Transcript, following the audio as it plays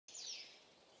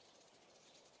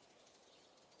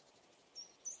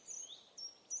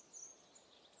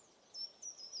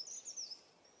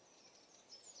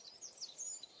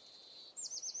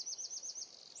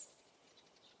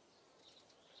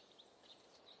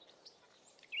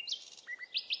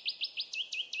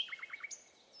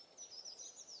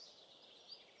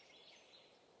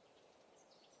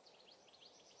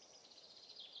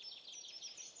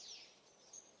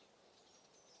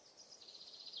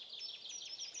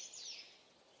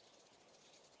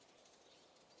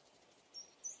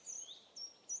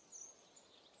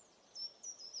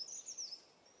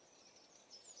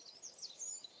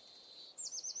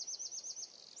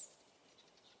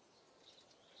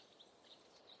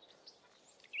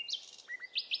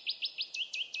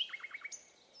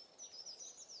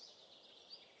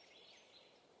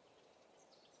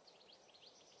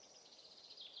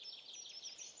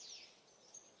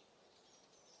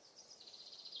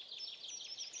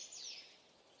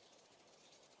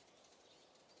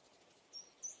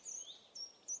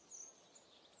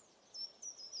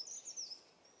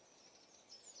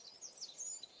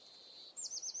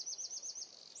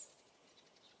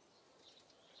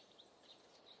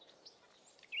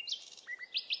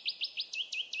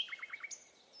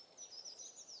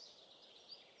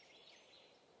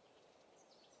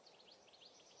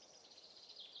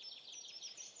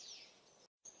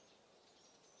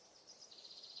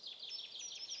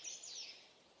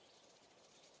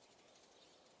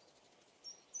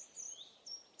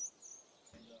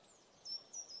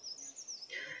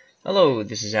Hello,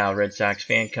 this is Al Red Sox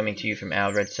Fan coming to you from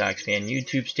Al Red Sox Fan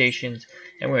YouTube stations,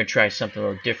 and we're going to try something a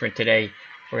little different today.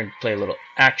 We're going to play a little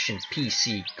action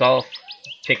PC golf.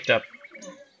 Picked up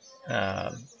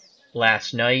um,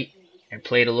 last night and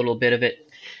played a little bit of it,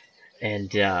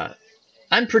 and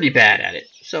I'm pretty bad at it,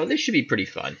 so this should be pretty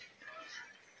fun.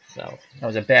 So I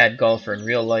was a bad golfer in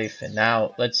real life, and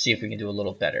now let's see if we can do a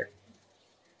little better.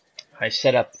 I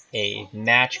set up a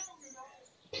match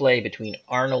play between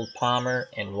Arnold Palmer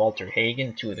and Walter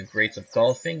Hagen, two of the greats of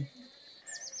golfing.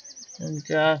 And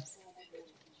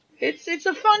it's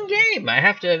a fun game. I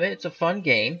have to admit, it's a fun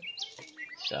game.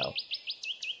 So,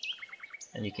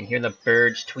 and you can hear the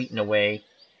birds tweeting away.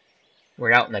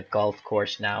 We're out in the golf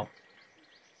course now.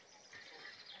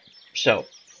 So,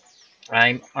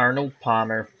 I'm Arnold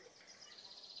Palmer,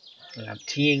 and I'm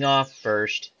teeing off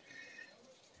first.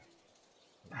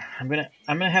 I'm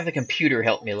gonna have the computer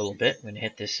help me a little bit. I'm gonna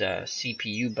hit this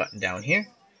CPU button down here,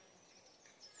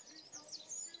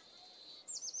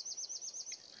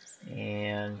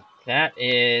 and that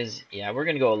is we're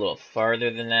gonna go a little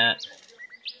farther than that.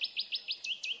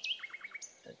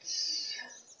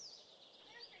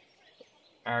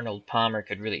 Arnold Palmer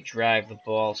could really drive the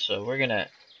ball, so we're gonna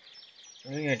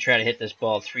try to hit this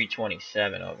ball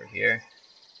 327 over here.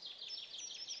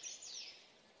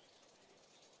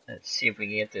 Let's see if we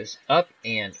can get this up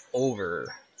and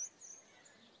over.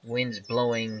 Wind's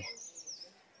blowing,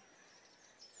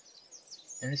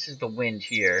 and this is the wind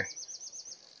here,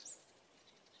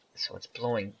 so it's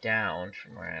blowing down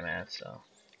from where I'm at. So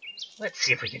let's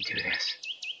see if we can do this.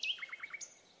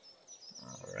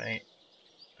 All right.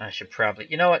 I should probably,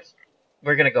 you know what?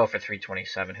 We're going to go for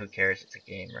 327. Who cares? It's a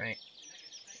game, right?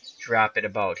 Let's drop it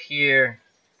about here.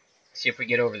 See if we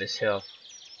get over this hill.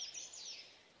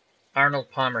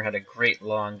 Arnold Palmer had a great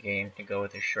long game to go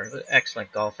with his short.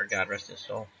 Excellent golfer, God rest his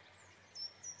soul.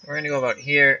 We're going to go about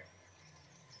here.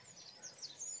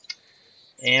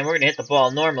 And we're going to hit the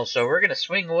ball normal, so we're going to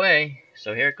swing away.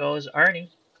 So here goes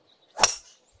Arnie.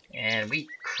 And we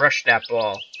crushed that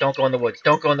ball. Don't go in the woods.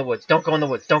 Don't go in the woods. Don't go in the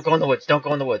woods. Don't go in the woods. Don't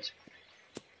go in the woods.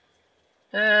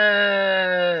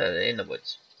 In the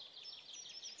woods.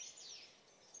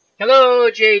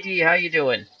 Hello, JD. How you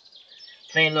doing?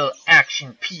 Playing a little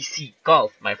action PC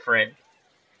golf, my friend.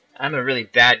 I'm a really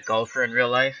bad golfer in real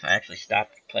life. I actually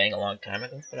stopped playing a long time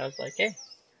ago, but I was like, hey,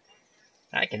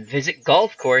 I can visit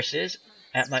golf courses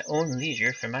at my own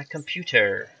leisure from my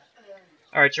computer.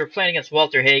 Alright, so we're playing against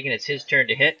Walter Hagen. It's his turn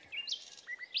to hit.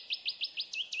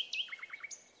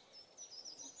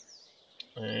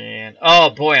 And, oh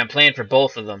boy, I'm playing for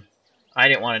both of them. I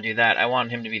didn't want to do that. I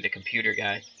wanted him to be the computer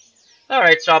guy.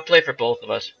 Alright, so I'll play for both of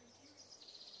us.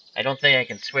 I don't think I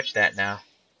can switch that now.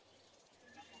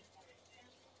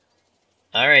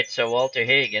 Alright, so Walter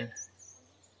Hagen.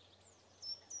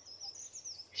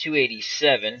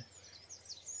 287.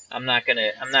 I'm not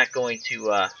gonna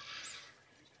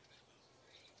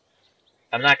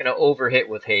overhit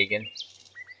with Hagen.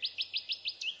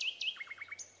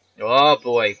 Oh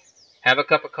boy. Have a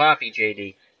cup of coffee,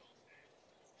 JD.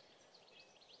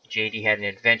 JD had an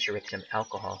adventure with some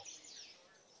alcohol.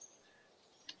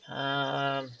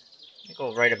 I'll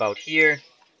go right about here.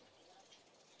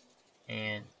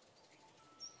 And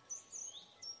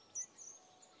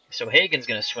so Hagen's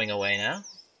gonna swing away now.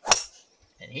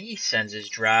 And he sends his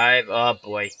drive. Oh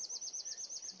boy.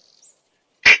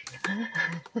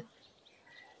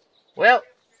 Well,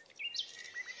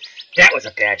 that was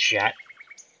a bad shot.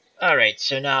 Alright,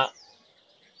 so now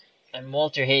I'm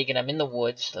Walter Hagen. I'm in the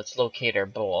woods. Let's locate our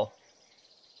ball.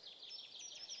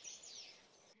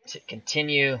 To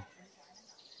continue.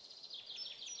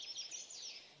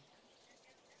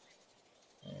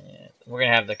 We're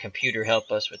going to have the computer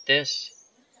help us with this.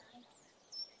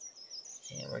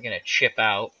 And we're going to chip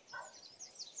out.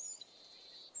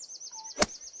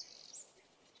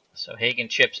 So Hagen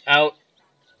chips out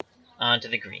onto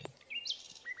the green.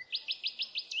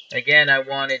 Again, I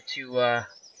wanted to...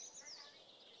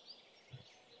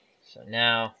 so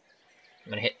now I'm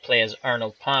going to hit play as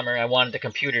Arnold Palmer. I wanted the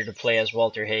computer to play as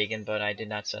Walter Hagen, but I did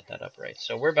not set that up right.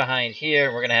 So we're behind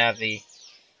here. We're going to have the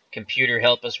computer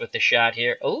help us with the shot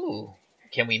here. Oh,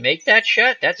 can we make that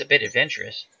shot? That's a bit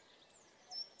adventurous.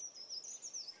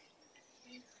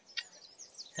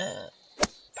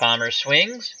 Palmer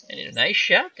swings, and a nice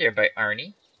shot there by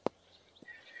Arnie.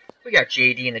 We got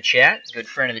JD in the chat, good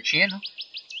friend of the channel.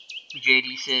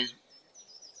 JD says,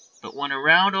 but when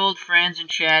around old friends and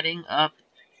chatting up,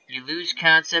 you lose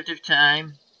concept of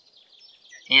time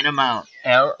and amount.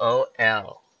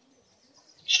 LOL.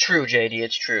 It's true, JD,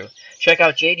 it's true. Check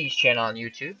out JD's channel on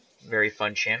YouTube. Very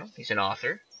fun channel. He's an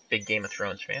author. Big Game of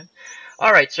Thrones fan.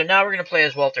 Alright, so now we're going to play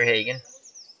as Walter Hagen.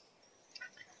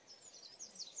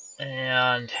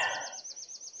 And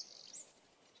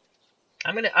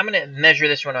I'm gonna measure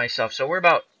this one myself. So we're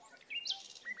about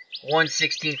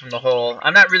 116 from the hole.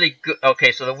 I'm not really good.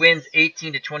 Okay, so the wind's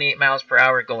 18 to 28 miles per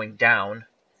hour going down.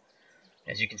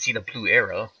 As you can see, the blue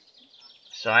arrow.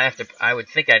 So I would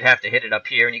think I'd have to hit it up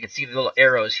here, and you can see the little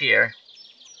arrows here.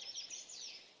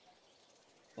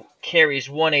 Carries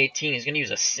 118. He's gonna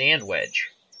use a sand wedge.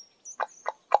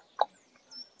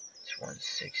 It's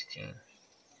 116.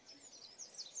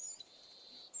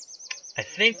 I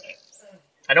think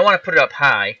I don't want to put it up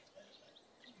high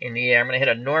in the air. I'm gonna hit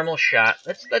a normal shot.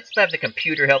 Let's have the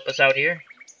computer help us out here.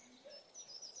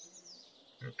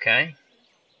 Okay.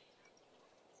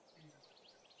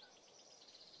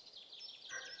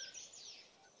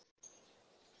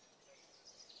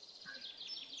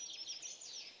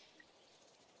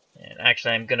 And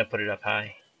actually, I'm gonna put it up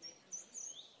high.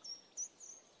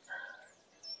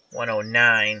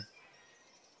 109.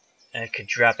 That could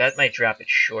drop. That might drop it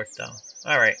short though.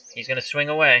 All right, he's gonna swing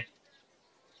away.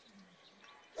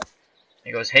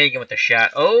 Here goes Hagen with the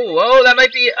shot. Oh, that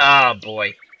might be. Oh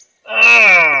boy.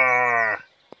 Ah,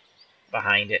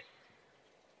 behind it.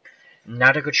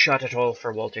 Not a good shot at all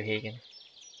for Walter Hagen.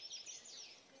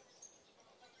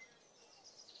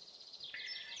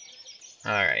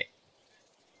 All right.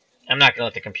 I'm not gonna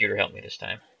let the computer help me this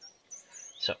time.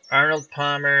 So Arnold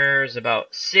Palmer is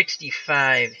about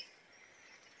 65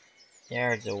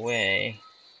 yards away.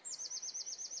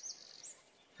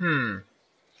 You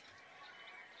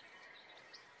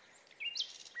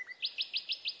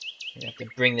have to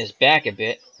bring this back a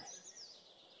bit.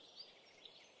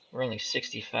 We're only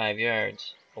 65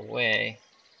 yards away.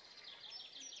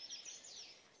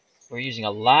 We're using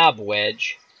a lob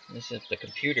wedge. This is what the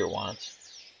computer wants.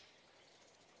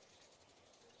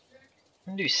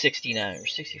 I'm gonna do 69 or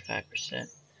 65%.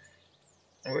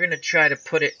 And we're gonna try to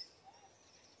put it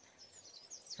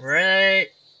right.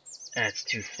 That's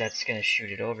gonna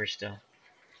shoot it over still.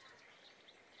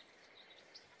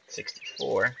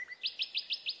 64.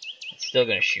 It's still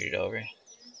gonna shoot it over.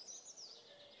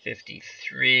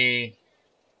 53.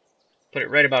 Put it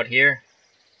right about here.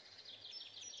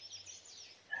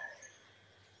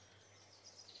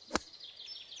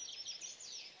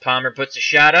 Palmer puts a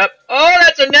shot up. Oh,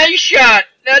 that's a nice shot.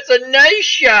 That's a nice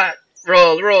shot.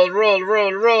 Roll, roll, roll,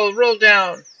 roll, roll, roll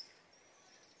down.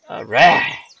 All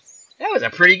right. That was a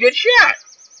pretty good shot.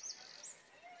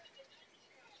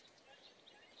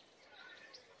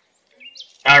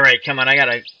 All right, come on. I got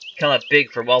to come up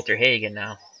big for Walter Hagen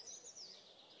now.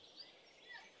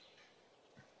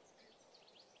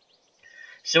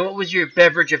 So what was your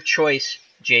beverage of choice,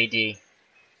 JD,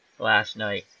 last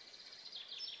night?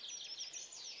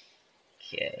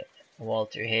 Okay,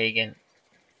 Walter Hagen.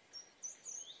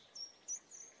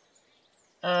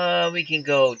 We can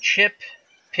go chip,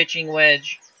 pitching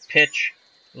wedge, pitch,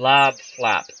 lob,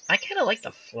 flop. I kind of like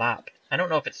the flop. I don't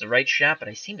know if it's the right shot, but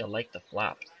I seem to like the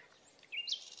flop.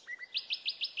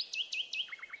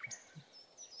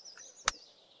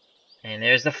 And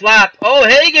there's the flop. Oh,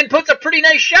 Hagen puts a pretty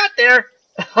nice shot there.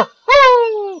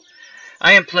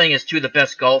 I am playing as two of the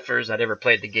best golfers that ever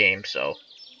played the game, so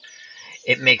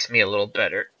it makes me a little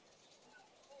better.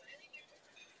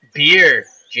 Beer.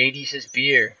 JD says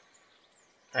beer.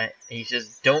 He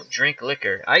says don't drink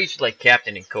liquor. I used to like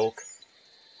Captain and Coke.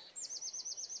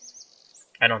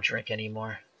 I don't drink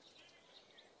anymore.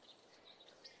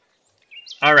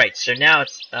 Alright, so now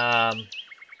it's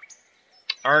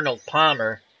Arnold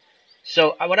Palmer.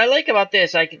 So what I like about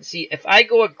this, I can see if I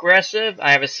go aggressive,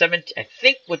 I have a 17. I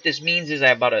think what this means is I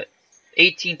have about a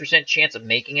 18% chance of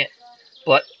making it,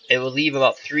 but it will leave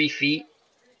about 3 feet.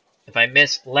 If I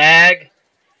miss lag,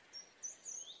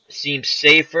 seems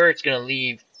safer. It's going to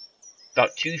leave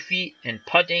about 2 feet, and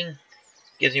putting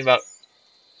gives me about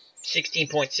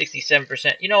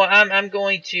 16.67%. You know what? I'm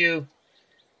going to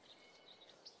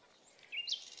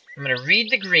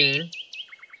read the green,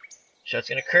 so it's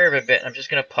going to curve a bit. I'm just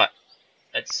going to putt.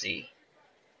 Let's see.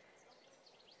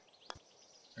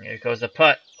 Here goes the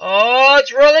putt. Oh,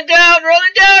 it's rolling down,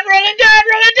 rolling down, rolling down,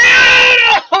 rolling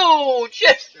down! Oh,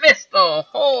 just missed the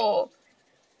hole.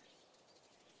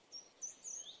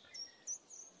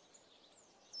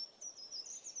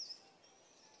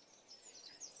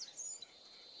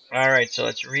 Alright, so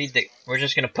let's read the... We're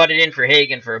just going to put it in for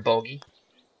Hagen for a bogey.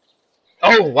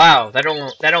 Oh, wow. That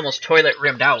almost toilet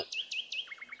rimmed out.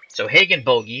 So Hagen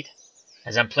bogeyed,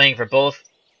 as I'm playing for both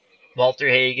Walter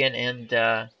Hagen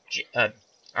and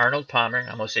Arnold Palmer.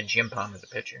 I almost said Jim Palmer, the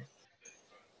pitcher.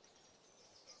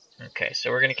 Okay, so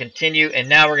we're going to continue, and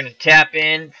now we're going to tap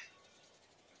in.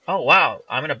 Oh, wow.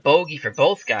 I'm going to bogey for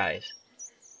both guys.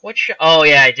 What shot? Oh,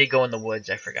 yeah, I did go in the woods.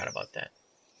 I forgot about that.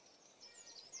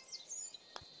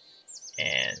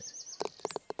 And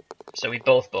so we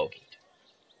both bogeyed.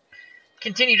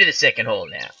 Continue to the second hole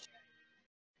now.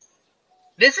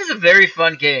 This is a very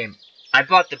fun game. I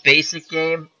bought the basic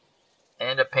game. I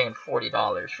ended up paying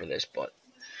 $40 for this, but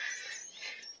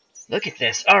look at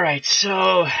this. Alright,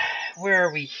 so where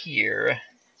are we here?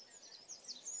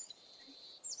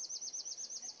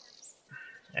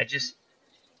 I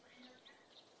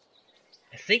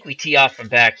think we tee off from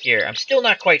back here. I'm still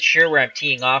not quite sure where I'm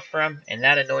teeing off from, and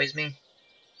that annoys me.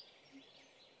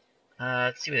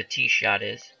 Let's see what the tee shot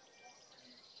is.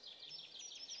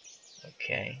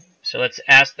 Okay, so let's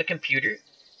ask the computer.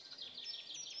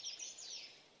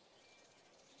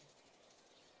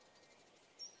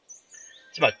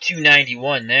 It's about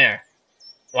 291 there.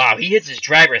 Wow, he hits his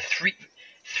driver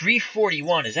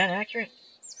 341. Is that accurate?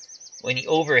 When he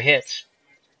overhits.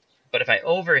 But if I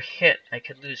overhit, I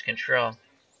could lose control.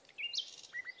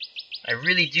 I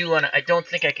really do want to... I don't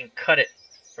think I can cut it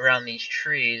around these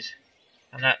trees.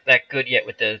 I'm not that good yet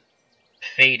with the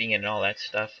fading and all that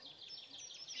stuff.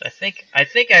 So I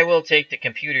think I will take the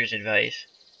computer's advice.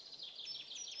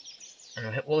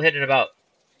 And we'll hit it about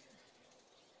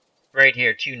right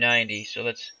here, 290. So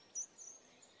let's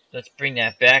bring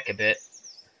that back a bit.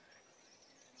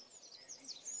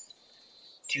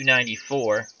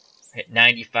 294. Hit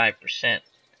 95%.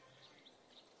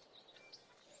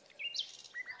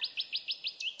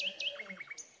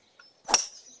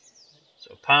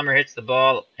 So Palmer hits the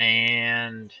ball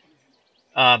and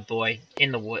oh boy,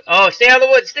 in the wood. Oh, stay out of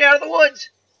the woods! Stay out of the woods!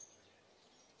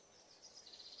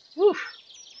 Whew.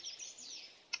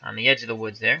 On the edge of the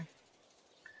woods there.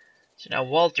 So now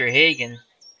Walter Hagen.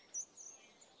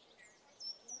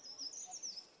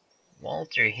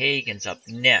 Walter Hagen's up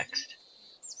next.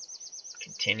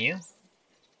 Continue.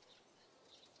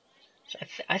 So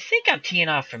I think I'm teeing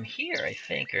off from here, or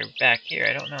back here,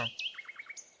 I don't know.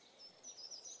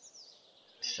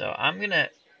 So I'm gonna...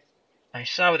 I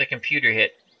saw with the computer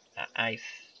hit. I'm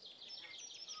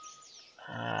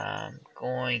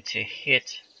going to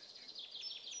hit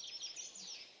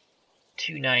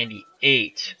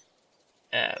 298.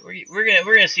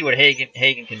 We're gonna see what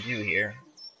Hagen can do here.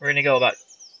 We're gonna go about...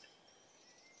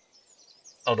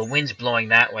 Oh, the wind's blowing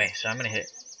that way, so I'm gonna hit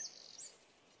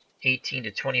 18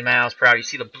 to 20 miles per hour. You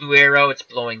see the blue arrow? It's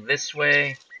blowing this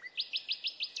way.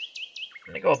 I'm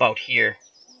gonna go about here.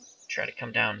 Try to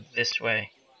come down this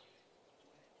way.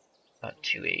 About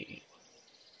 280.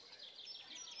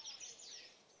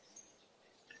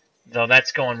 Though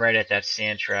that's going right at that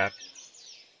sand trap.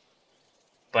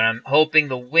 But I'm hoping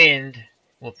the wind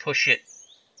will push it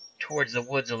towards the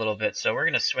woods a little bit. So we're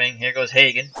gonna swing. Here goes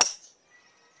Hagen.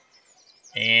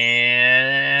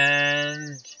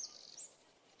 And...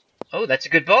 oh, that's a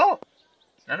good ball.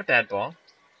 Not a bad ball.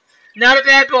 Not a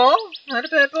bad ball. Not a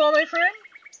bad ball, my friend.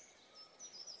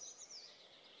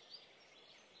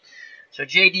 So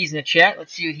JD's in the chat.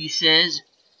 Let's see what he says.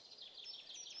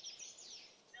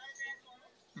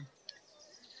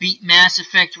 Beat Mass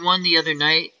Effect 1 the other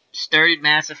night. Started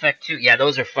Mass Effect 2. Yeah,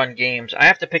 those are fun games. I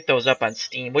have to pick those up on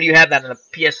Steam. What do you have that on the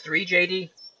PS3,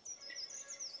 JD?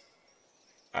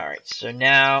 Alright, so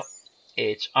now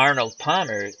it's Arnold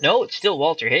Palmer. No, it's still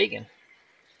Walter Hagen.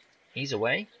 He's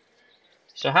away.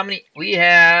 So how many? We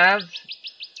have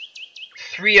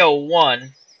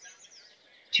 301,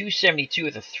 272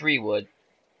 with a 3-wood.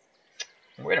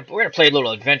 We're gonna play a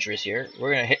little adventurous here.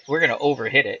 We're gonna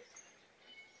overhit it.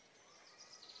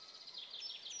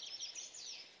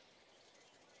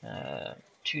 Uh,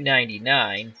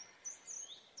 299.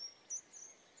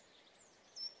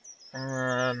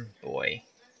 Boy.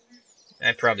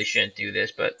 I probably shouldn't do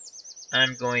this, but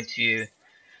I'm going to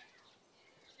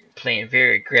play it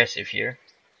very aggressive here.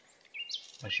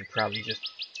 I should probably just...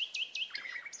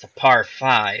 it's a par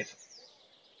 5.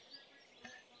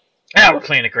 Ah, we're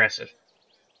playing aggressive.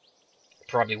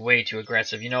 Probably way too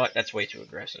aggressive. You know what? That's way too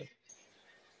aggressive.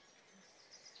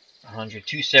 100,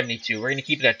 272. We're going to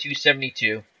keep it at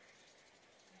 272.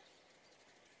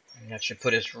 And that should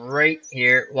put us right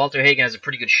here. Walter Hagen has a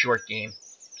pretty good short game.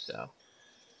 So...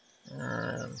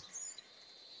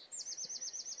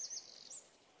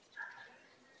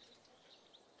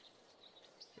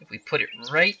 if we put it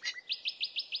right...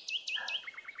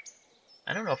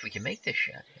 I don't know if we can make this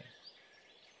shot here.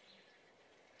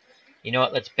 You know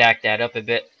what? Let's back that up a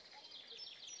bit.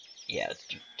 Yeah, let's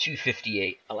do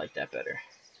 258. I like that better.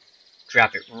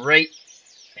 Drop it right.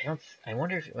 I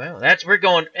wonder if... well, we're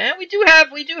going... and we do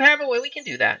have a way we can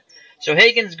do that. So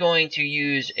Hagen's going to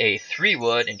use a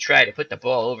 3-wood and try to put the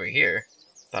ball over here.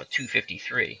 About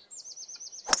 253.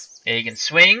 Hagen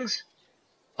swings.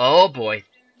 Oh boy.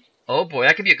 Oh boy,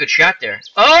 that could be a good shot there.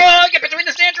 Oh, get between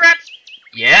the sand traps!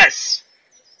 Yes!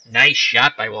 Nice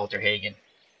shot by Walter Hagen.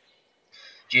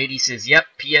 JD says, yep,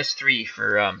 PS3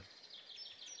 for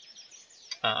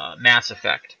Mass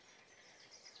Effect.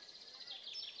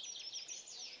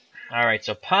 Alright,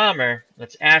 so Palmer,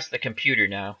 let's ask the computer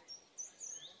now.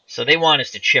 So they want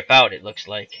us to chip out, it looks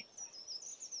like.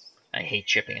 I hate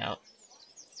chipping out.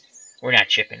 We're not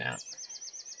chipping out.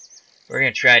 We're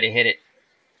going to try to hit it.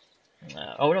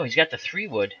 Oh no, he's got the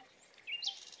 3-wood.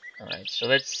 Alright, so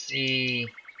let's see.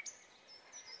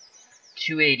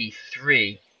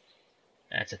 283.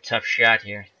 That's a tough shot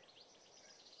here.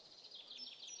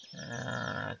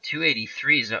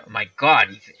 283 is, oh my god,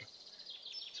 it's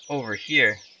over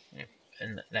here.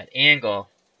 And that angle.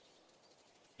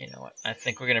 You know what, I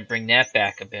think we're going to bring that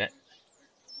back a bit.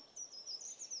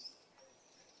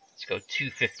 Let's go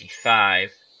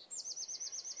 255.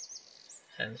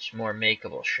 And it's a more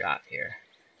makeable shot here.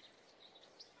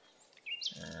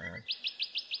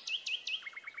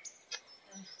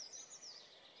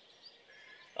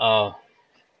 Oh.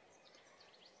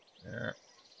 I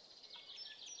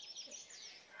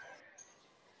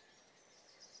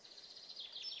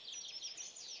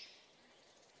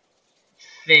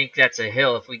think that's a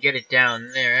hill if we get it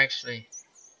down there, actually.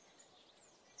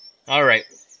 Alright.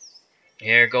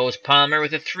 Here goes Palmer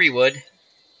with a 3-wood.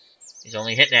 He's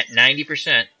only hitting at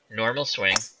 90%. Normal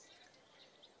swing.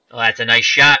 Oh, that's a nice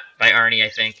shot by Arnie, I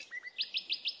think.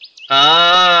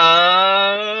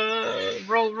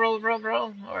 Roll.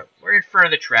 We're in front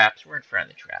of the traps. We're in front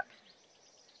of the trap.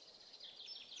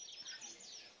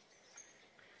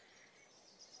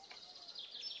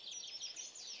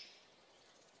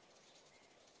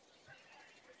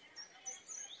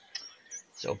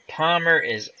 So Palmer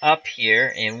is up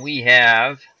here, and we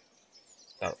have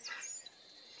about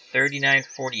 39,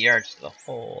 40 yards to the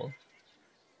hole.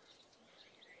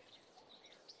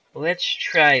 Let's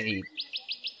try the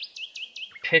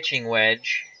pitching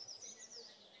wedge.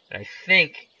 I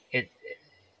think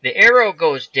the arrow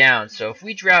goes down, so if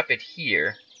we drop it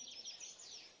here,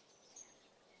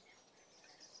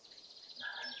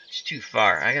 it's too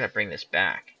far. I gotta bring this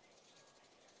back.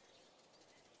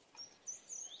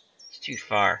 It's too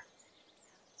far.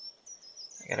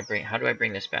 How do I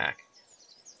bring this back?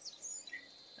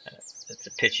 That's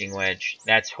a pitching wedge.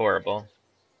 That's horrible.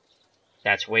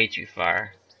 That's way too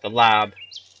far. The lob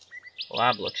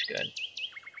looks good.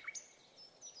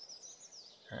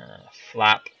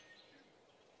 Flop.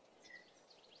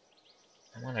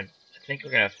 I think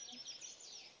we're gonna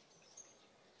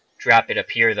drop it up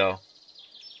here though,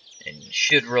 and it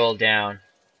should roll down.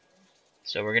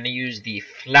 So we're gonna use the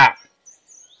flop.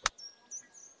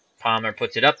 Palmer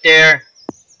puts it up there.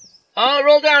 Oh,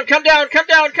 roll down, come down.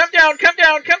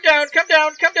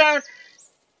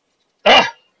 Ugh,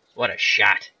 what a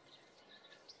shot.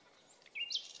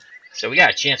 So we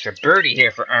got a chance for birdie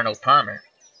here for Arnold Palmer.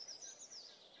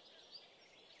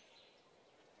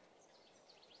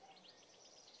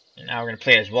 And now we're going to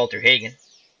play as Walter Hagen.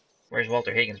 Where's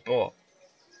Walter Hagen's ball?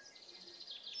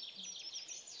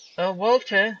 Oh,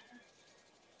 Walter.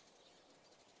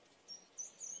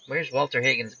 Where's Walter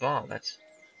Hagen's ball? That's...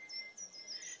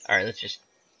 Alright, let's just...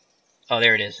 Oh,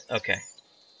 there it is. Okay. I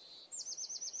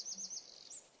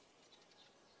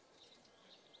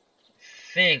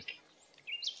think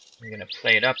I'm going to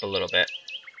play it up a little bit.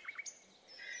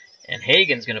 And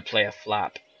Hagen's going to play a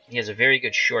flop. He has a very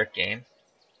good short game.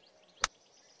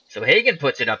 So Hagen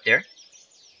puts it up there.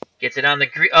 Gets it on the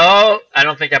green. Oh, I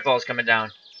don't think that ball's coming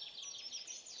down.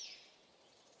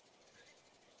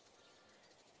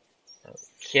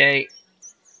 Okay.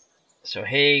 So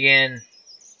Hagen.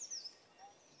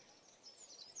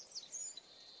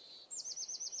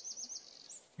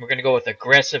 We're going to go with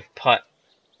aggressive putt.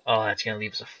 Oh, that's going to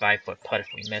leave us a 5-foot putt if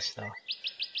we miss, though.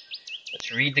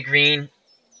 Let's read the green.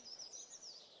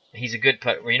 He's a good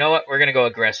putt. Well, you know what? We're going to go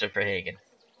aggressive for Hagen.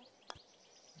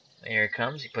 There it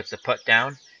comes. He puts the putt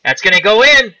down. That's going to go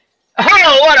in.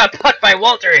 Oh, what a putt by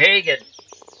Walter Hagen.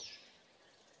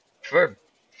 For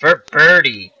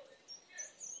birdie.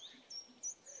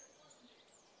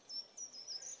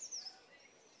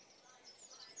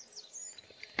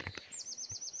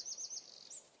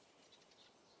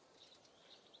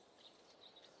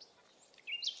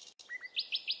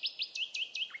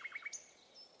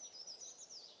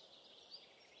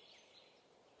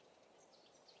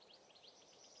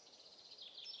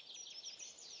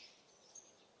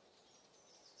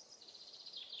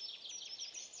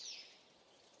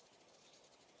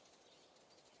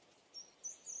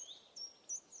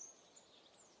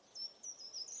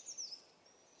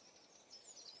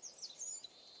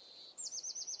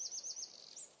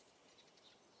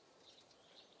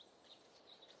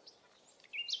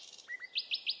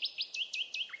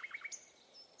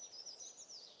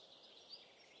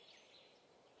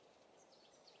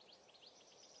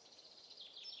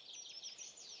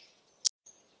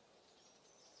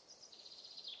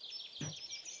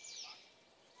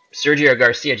 Sergio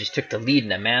Garcia just took the lead in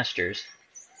the Masters.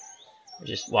 We're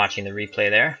just watching the replay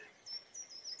there.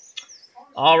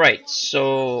 All right,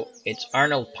 so it's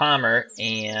Arnold Palmer,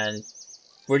 and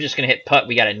we're just gonna hit putt.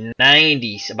 We got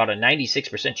about a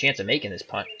 96% chance of making this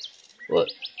putt. Look,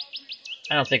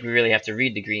 I don't think we really have to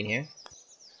read the green here.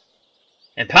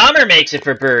 And Palmer makes it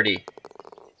for birdie.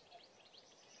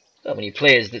 But when you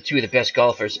play as the two of the best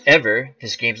golfers ever,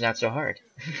 this game's not so hard.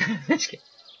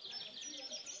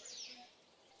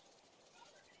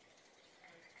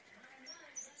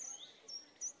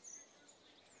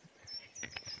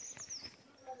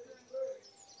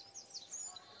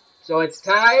 So it's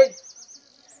tied?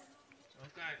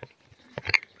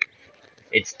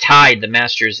 It's tied. The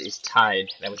Masters is tied.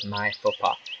 That was my faux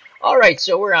pas. Alright,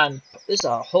 so we're on, this is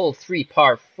a hole 3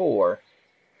 par 4.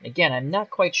 Again, I'm not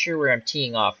quite sure where I'm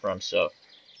teeing off from, so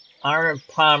Arnold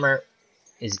Palmer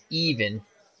is even,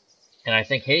 and I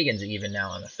think Hagen's even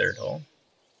now on the third hole.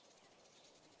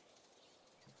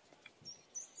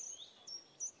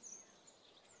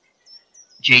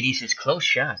 JD says close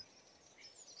shot.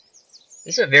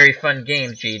 This is a very fun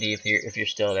game, JD. If you're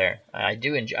still there, I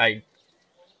do enjoy. I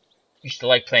used to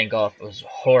like playing golf. It was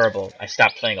horrible. I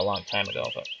stopped playing a long time ago,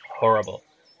 but horrible.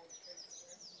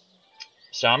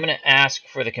 So I'm going to ask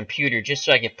for the computer just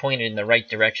so I get pointed in the right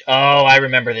direction. Oh, I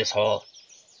remember this hole.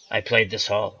 I played this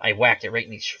hole. I whacked it right in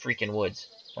these freaking woods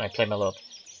when I played my little.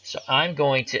 So I'm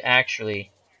going to actually.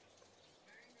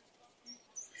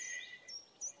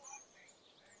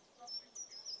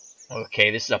 Okay,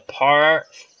 this is a par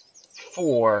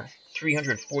 4,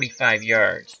 345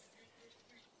 yards.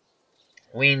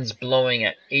 Winds blowing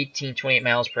at 18, 28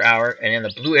 miles per hour. And then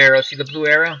the blue arrow, see the blue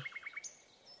arrow?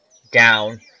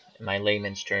 Down, in my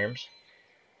layman's terms.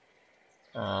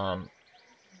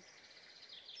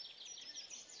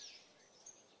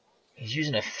 He's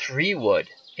using a 3-wood.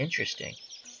 Interesting.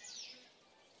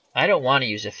 I don't want to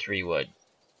use a 3-wood.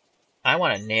 I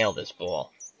want to nail this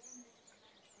ball.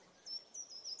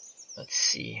 Let's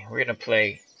see. We're going to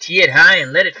play tee it high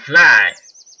and let it fly.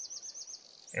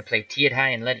 We're going to play tee it high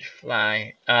and let it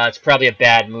fly. It's probably a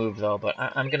bad move, though, but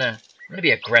I'm gonna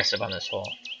be aggressive on this hole.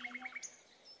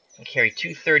 I'm going to carry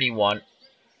 231. I'm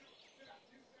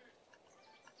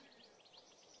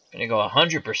going to go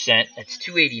 100%. That's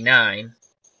 289.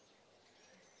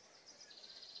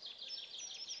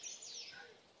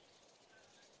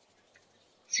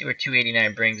 Let's see where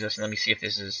 289 brings us, and let me see if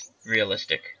this is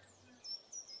realistic.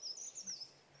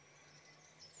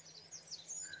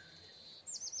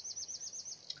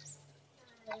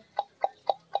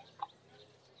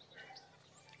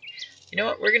 You know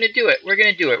what? We're gonna do it. We're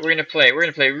gonna do it. We're gonna play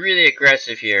really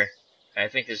aggressive here. I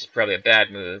think this is probably a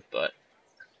bad move, but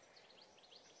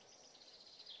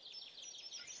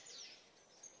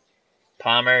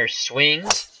Palmer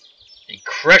swings. He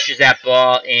crushes that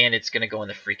ball, and it's gonna go in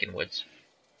the freaking woods.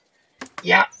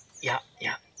 Yeah.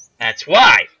 That's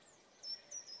why.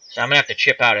 So I'm gonna have to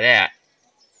chip out of that.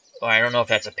 Oh, I don't know if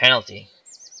that's a penalty.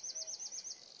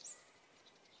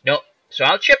 Nope. So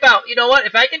I'll chip out. You know what?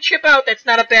 If I can chip out, that's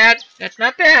not bad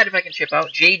if I can chip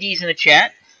out. JD's in the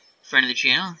chat. Friend of the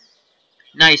channel.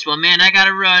 Nice. Well, man, I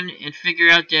gotta run and figure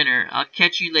out dinner. I'll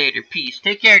catch you later. Peace.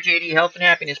 Take care, JD. Health and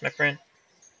happiness, my friend.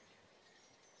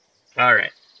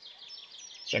 Alright.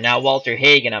 So now Walter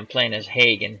Hagen, I'm playing as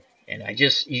Hagen. And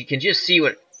you can just see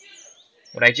what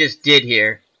I just did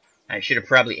here. I should have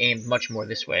probably aimed much more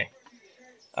this way.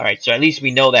 Alright, so at least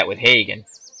we know that with Hagen.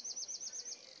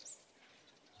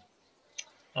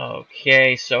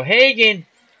 Okay, so Hagen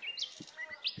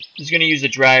is going to use the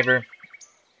driver.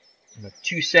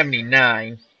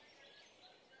 279.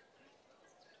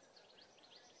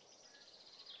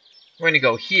 We're going to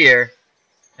go here.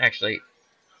 Actually,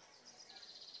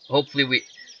 hopefully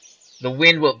the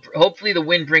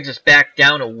wind brings us back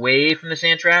down away from the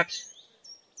sand traps.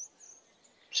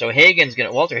 So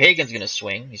Walter Hagen's gonna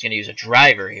swing. He's gonna use a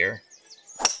driver here.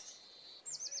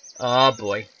 Oh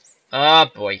boy. Oh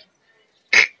boy.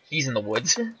 He's in the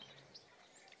woods.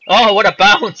 Oh, what a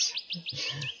bounce!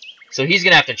 So he's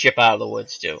gonna have to chip out of the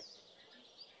woods too.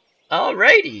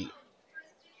 Alrighty.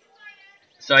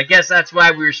 So I guess that's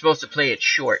why we were supposed to play it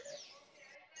short.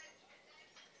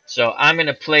 So I'm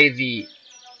gonna play the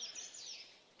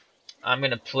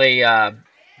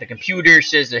computer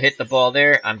says to hit the ball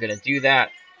there. I'm gonna do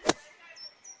that.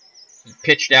 He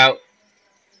pitched out.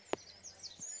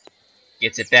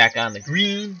 Gets it back on the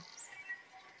green.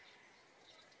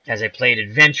 As I played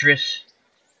adventurous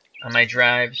on my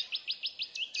drives.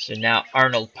 So now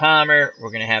Arnold Palmer, we're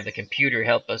going to have the computer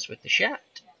help us with the shot.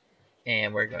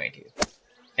 And we're going to.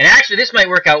 And actually this might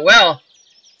work out well.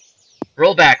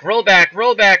 Roll back, roll back,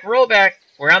 roll back, roll back.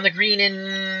 We're on the green in...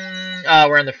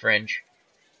 we're on the fringe.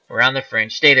 We're on the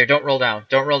fringe. Stay there. Don't roll down.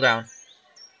 Don't roll down.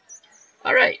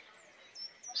 Alright.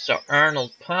 So,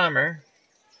 Arnold Palmer.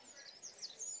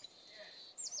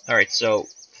 Alright, so,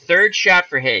 third shot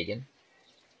for Hagen.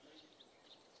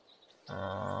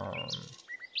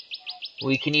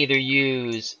 We can either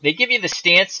use... They give you the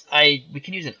stance. We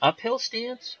can use an uphill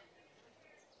stance.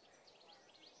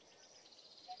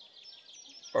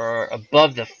 Or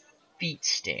above the feet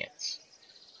stance.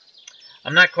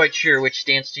 I'm not quite sure which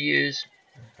stance to use.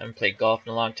 I haven't played golf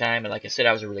in a long time. And like I said,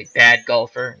 I was a really bad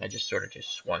golfer. I just sort of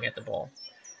just swung at the ball.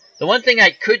 The one thing I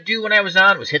could do when I was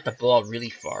on was hit the ball really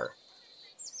far.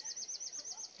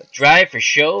 But drive for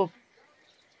show,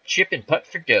 chip and putt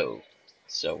for dough.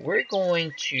 So we're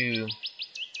going to...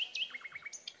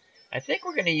 I think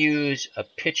we're going to use a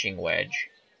pitching wedge.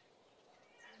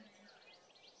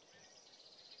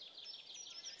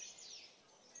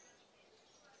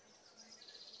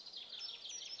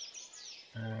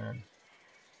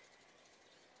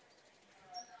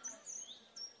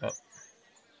 Oh.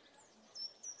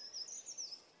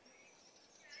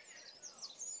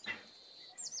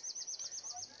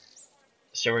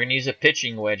 So we're going to use a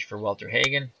pitching wedge for Walter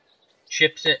Hagen.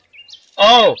 Chips it.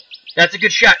 Oh! That's a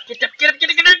good shot. Get up, get up, get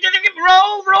up, get up, get up, get up.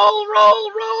 Roll, roll,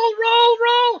 roll, roll, roll,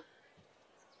 roll.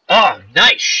 Oh,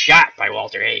 nice shot by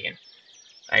Walter Hagen.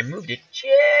 I moved it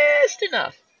just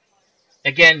enough.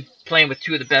 Again, playing with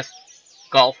two of the best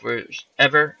golfers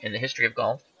ever in the history of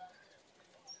golf.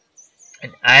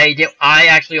 And I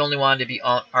actually only wanted to be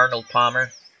Arnold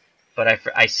Palmer, but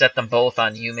I set them both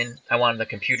on human. I wanted the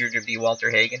computer to be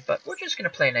Walter Hagen, but we're just going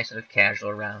to play a nice little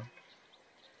casual round.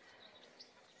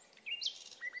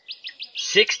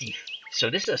 60. So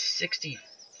this is a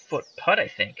 60-foot putt, I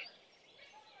think.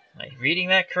 Am I reading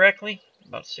that correctly?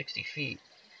 About 60 feet.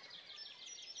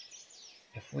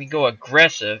 If we go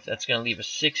aggressive, that's going to leave us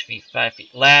 6 feet, 5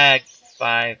 feet. Lag,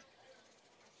 5.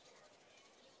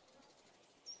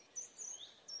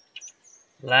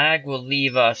 Lag will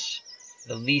leave us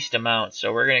the least amount,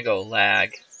 so we're going to go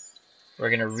lag. We're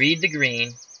going to read the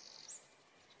green.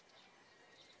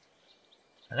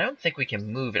 And I don't think we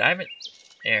can move it. I haven't...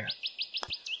 There.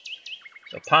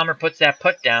 So Palmer puts that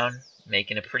putt down,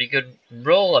 making a pretty good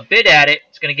roll, a bit at it.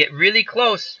 It's going to get really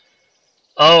close.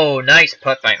 Oh, nice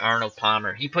putt by Arnold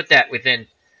Palmer. He put that within.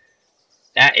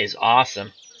 That is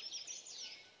awesome.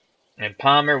 And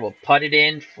Palmer will putt it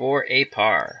in for a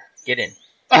par. Get in.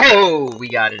 Oh, we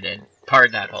got it in.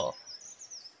 Parred that hole.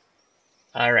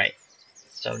 All right.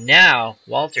 So now,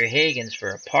 Walter Hagen's for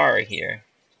a par here.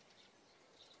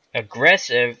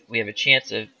 Aggressive, we have a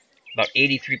chance of about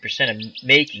 83% of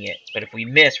making it. But if we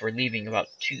miss, we're leaving about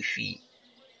 2 feet.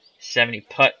 70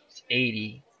 putts,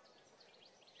 80.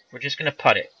 We're just going to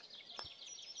putt it.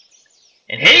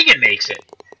 And Hagen makes it.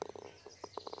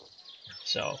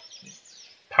 So,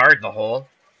 parred the hole.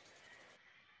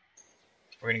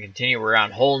 We're going to continue. We're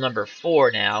on hole number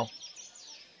 4 now.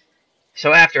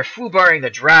 So after foobarring the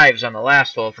drives on the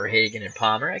last hole for Hagen and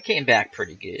Palmer, I came back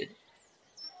pretty good.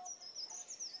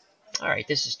 Alright,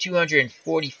 this is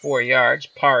 244 yards,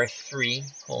 par 3,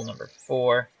 hole number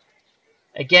 4.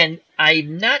 Again,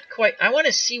 I'm not quite... I want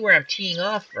to see where I'm teeing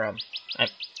off from.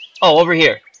 Oh, over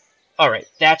here. Alright,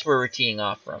 that's where we're teeing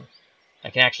off from. I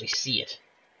can actually see it.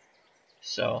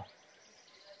 So,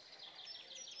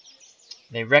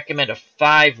 they recommend a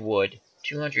 5-wood,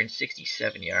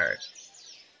 267 yards.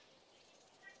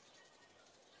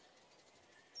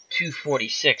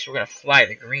 246. We're going to fly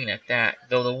the green at that.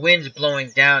 Though the wind's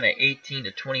blowing down at 18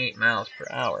 to 28 miles per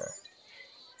hour.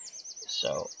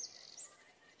 So,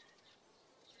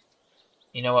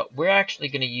 you know what? We're actually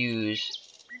going to use...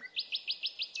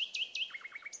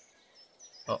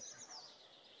 Oh.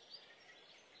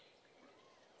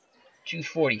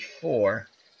 244.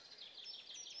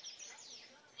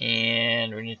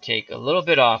 And we're going to take a little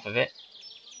bit off of it.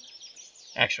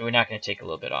 Actually, we're not going to take a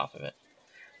little bit off of it.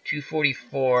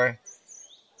 244.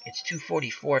 It's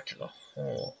 244 to the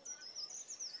hole.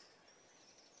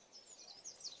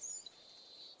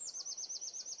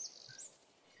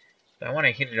 But I want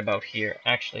to hit it about here,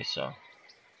 actually, so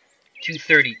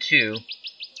 232.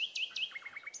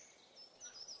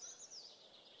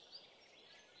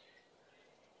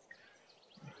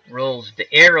 Rolls,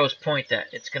 the arrows point that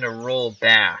it's going to roll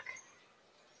back.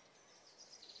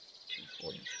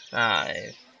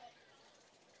 245.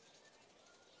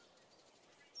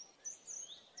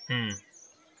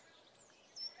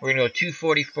 We're going to go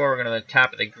 244. We're going to the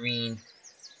top of the green.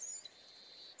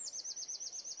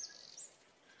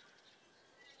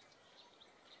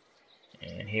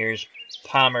 And here's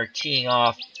Palmer teeing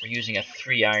off. We're using a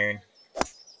 3-iron.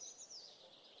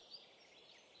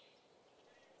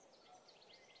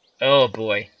 Oh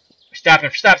boy. Stop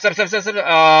him. Stop.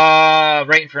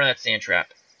 Right in front of that sand trap.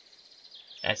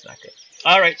 That's not good.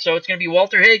 Alright, so it's going to be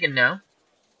Walter Hagen now.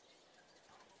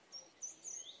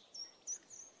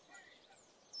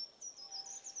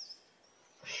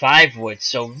 Five wood.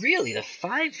 So really, the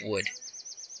 5 wood.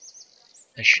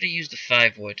 I should have used the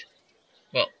 5 wood.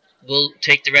 Well, we'll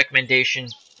take the recommendation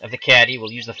of the caddy.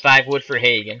 We'll use the 5 wood for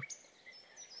Hagen.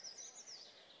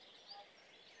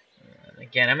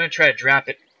 Again, I'm going to try to drop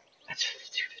it. That's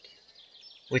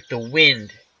with the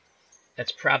wind.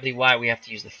 That's probably why we have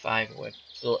to use the 5 wood.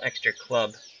 It's a little extra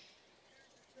club.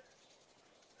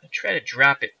 I'll try to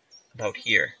drop it about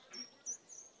here.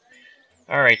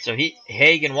 Alright, so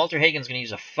Walter Hagen's going to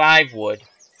use a 5 wood.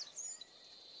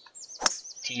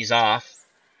 Tease off.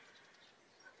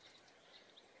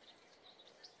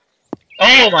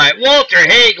 Oh my, Walter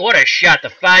Hagen, what a shot. The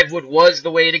 5 wood was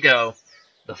the way to go.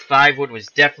 The 5 wood was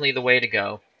definitely the way to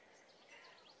go.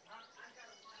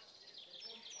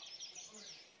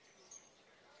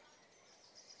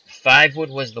 Five wood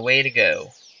was the way to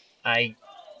go.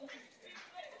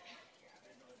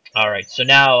 Alright, so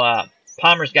now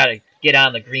Palmer's got to get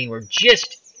on the green. We're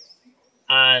just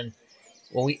on...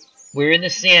 Well, we're in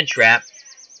the sand trap.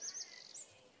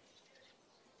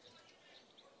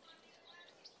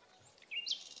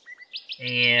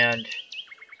 And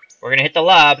we're going to hit the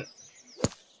lob.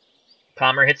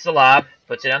 Palmer hits the lob,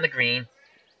 puts it on the green.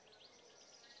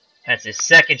 That's his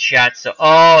second shot. So,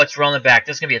 oh, it's rolling back.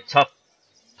 This is going to be a tough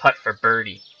putt for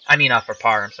birdie. I mean, for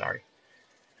par, I'm sorry.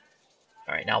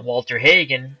 All right, now Walter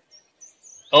Hagen.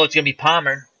 Oh, it's going to be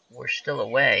Palmer. We're still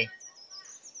away.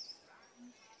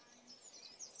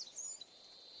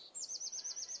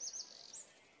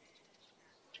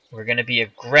 We're going to be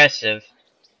aggressive.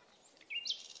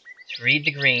 Let's read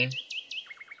the green.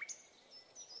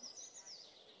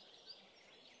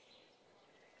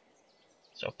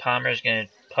 So Palmer's going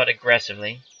to putt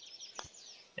aggressively.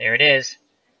 There it is.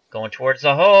 Going towards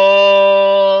the hole.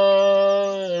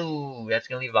 Ooh, that's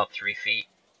going to leave about 3 feet.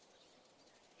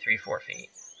 4 feet.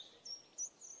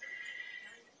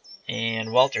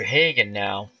 And Walter Hagen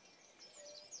now.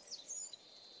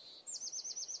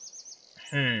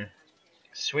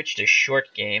 Switch to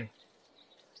short game.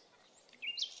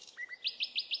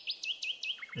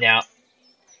 Now,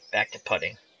 back to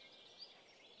putting.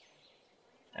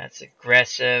 That's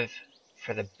aggressive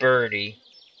for the birdie.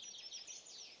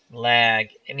 Lag.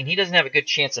 I mean, he doesn't have a good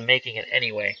chance of making it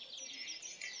anyway.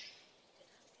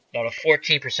 About a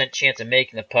 14% chance of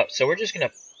making the putt. So we're just going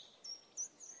to...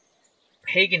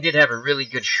 Hagen did have a really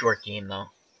good short game, though.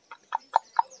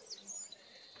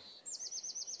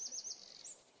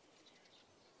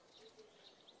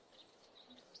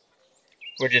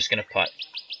 We're just going to putt.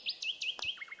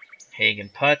 Hagen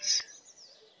putts.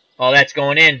 Oh, that's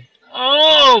going in.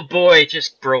 Oh, boy, it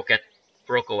just broke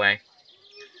away.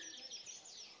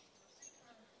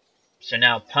 So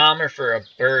now Palmer for a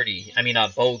birdie. I mean, a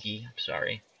bogey. I'm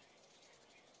sorry.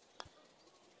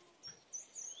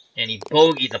 And he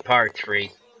bogeyed the par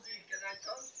 3.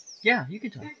 Yeah, you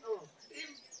can talk.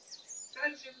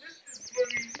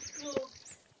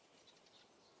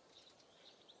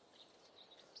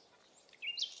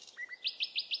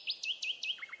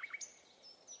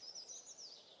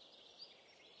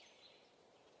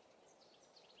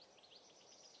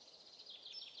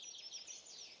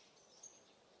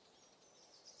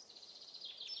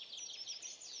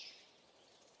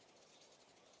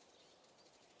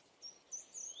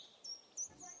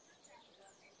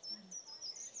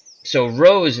 So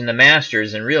Rose in the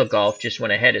Masters in real golf just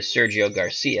went ahead of Sergio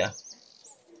Garcia.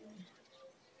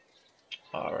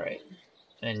 All right.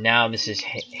 And now this is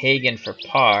Hagen for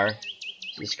par.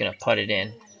 Just going to putt it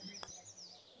in.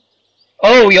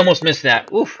 Oh, we almost missed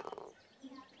that. Oof.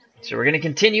 So we're going to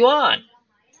continue on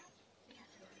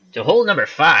to hole number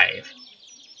 5.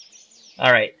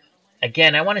 All right.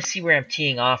 Again, I want to see where I'm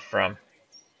teeing off from.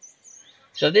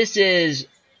 So this is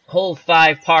hole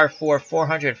 5, par 4,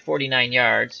 449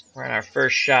 yards. We're on our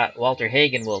first shot. Walter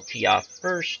Hagen will tee off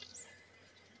first.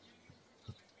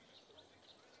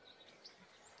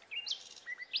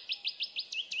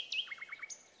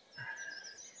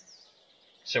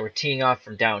 So we're teeing off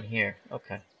from down here.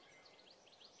 Okay.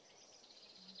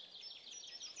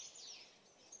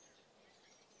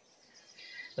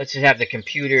 Let's just have the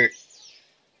computer...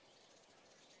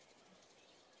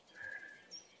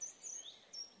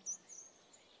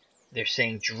 They're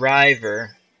saying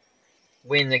driver.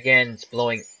 Wind again, it's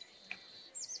blowing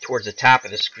towards the top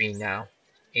of the screen now.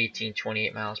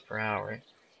 28 miles per hour.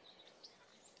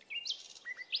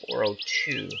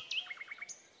 402.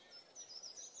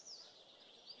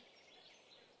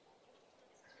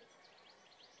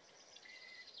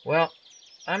 Well,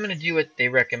 I'm going to do what they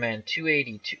recommend.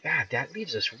 282. Ah, that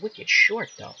leaves us wicked short,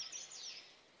 though.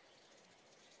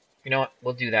 You know what?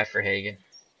 We'll do that for Hagen.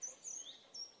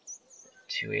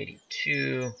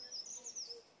 282.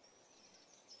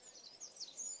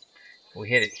 We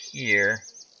hit it here.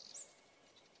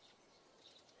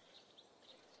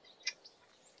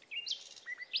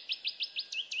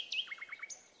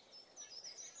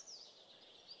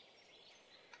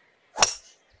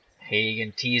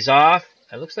 Hagen tees off.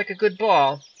 That looks like a good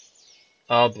ball.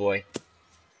 Oh boy.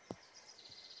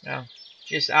 No,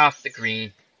 just off the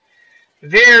green.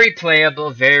 Very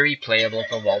playable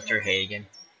for Walter Hagen.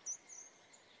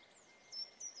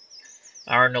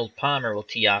 Arnold Palmer will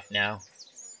tee off now.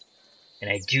 And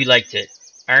I do like to...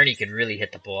 Arnie can really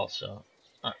hit the ball, so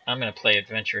I'm going to play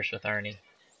adventurous with Arnie.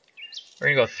 We're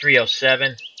going to go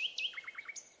 307.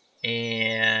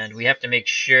 And we have to make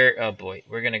sure... Oh boy,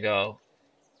 we're going to go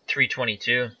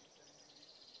 322.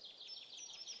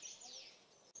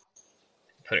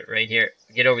 Put it right here.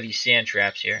 Get over these sand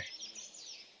traps here.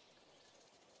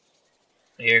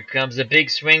 Here comes a big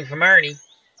swing from Arnie.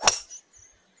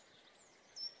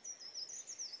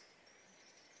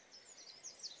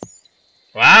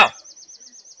 Wow.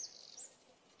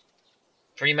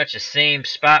 Pretty much the same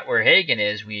spot where Hagen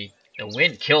is. The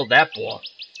wind killed that ball.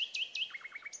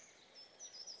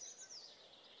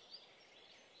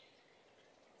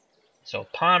 So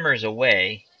Palmer's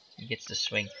away. He gets the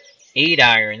swing.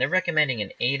 8-iron. They're recommending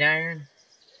an 8-iron.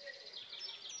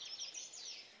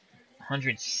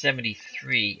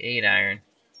 173 8-iron.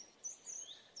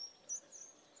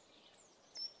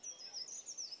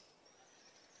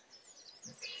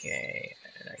 Okay.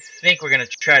 And I think we're going to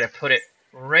try to put it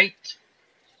right...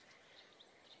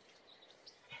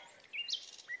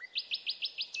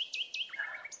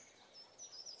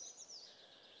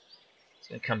 It's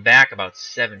going to come back about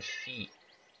 7 feet.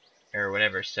 Or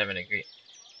whatever, 7 degrees.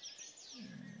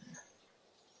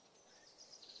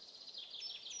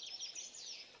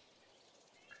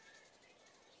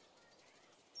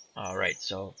 Alright,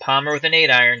 so Palmer with an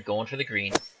 8-iron, going for the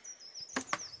green.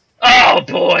 Oh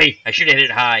boy! I should have hit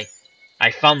it high.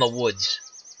 I found the woods.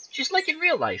 Just like in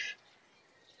real life.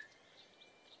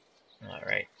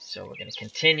 Alright, so we're going to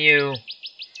continue.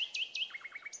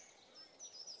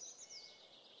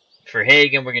 For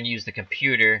Hagen, we're going to use the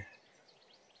computer.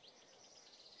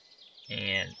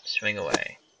 And swing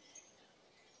away.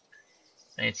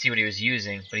 I didn't see what he was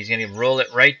using, but he's going to roll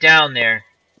it right down there.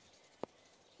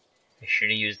 I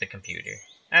should have used the computer.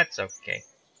 That's okay.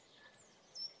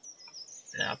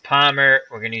 Now, Palmer,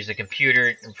 we're going to use the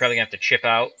computer. We're probably going to have to chip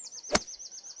out.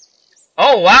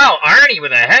 Oh, wow! Arnie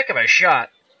with a heck of a shot.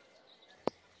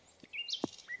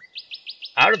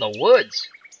 Out of the woods.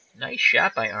 Nice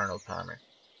shot by Arnold Palmer.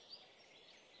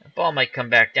 That ball might come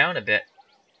back down a bit.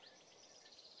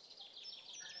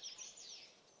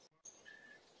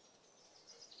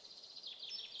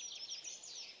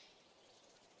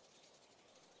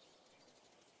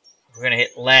 We're going to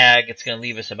hit lag. It's going to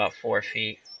leave us about 4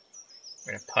 feet.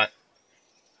 We're going to putt.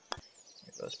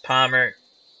 There goes Palmer.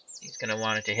 He's going to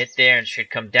want it to hit there and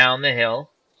should come down the hill.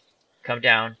 Come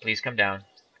down. Please come down.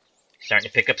 Starting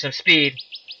to pick up some speed.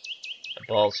 The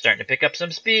ball's starting to pick up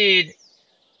some speed.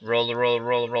 Roll, roll,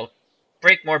 roll, roll.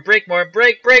 Break more, break more.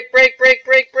 Break, break, break, break,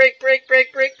 break, break, break, break,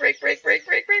 break, break, break, break,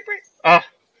 break, break, break. Oh.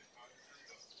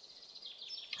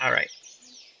 All right.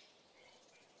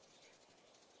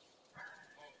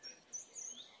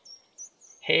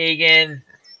 Hagen.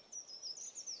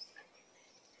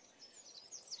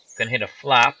 Gonna hit a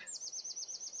flop.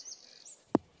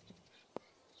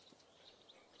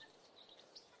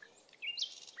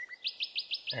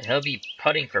 And he'll be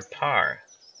putting for par.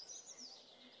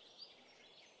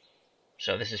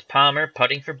 So this is Palmer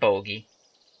putting for bogey.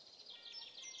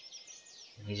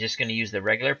 He's just going to use the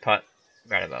regular putt.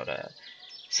 Got about a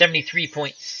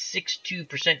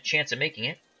 73.62% chance of making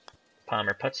it.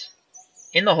 Palmer puts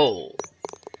in the hole.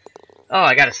 Oh,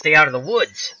 I got to stay out of the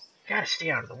woods. Got to stay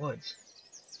out of the woods.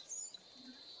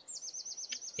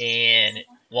 And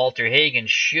Walter Hagen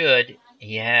should.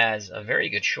 He has a very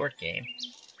good short game.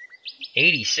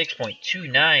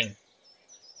 86.29%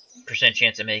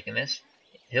 chance of making this.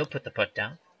 He'll put the putt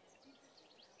down.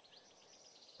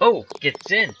 Oh, gets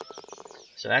in.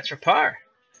 So that's for par.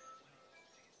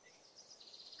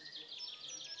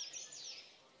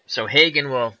 So Hagen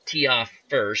will tee off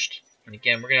first. And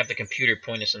again, we're going to have the computer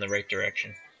point us in the right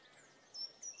direction.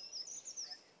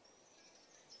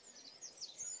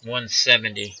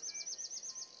 170.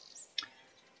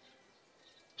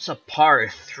 It's a par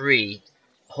 3.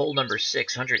 Hole number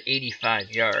 6,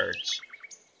 185 yards.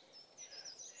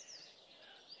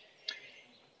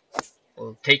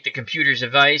 We'll take the computer's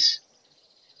advice.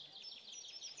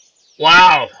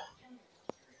 Wow!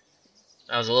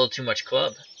 That was a little too much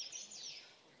club.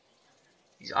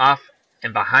 He's off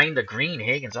and behind the green.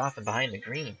 Hagen's off and behind the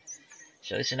green.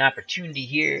 So this is an opportunity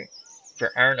here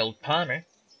for Arnold Palmer.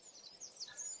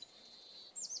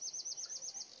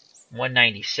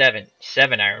 197.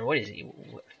 7-iron. What is he?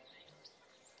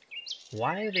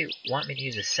 Why do they want me to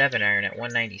use a 7-iron at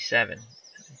 197?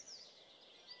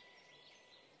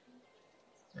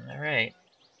 Alright.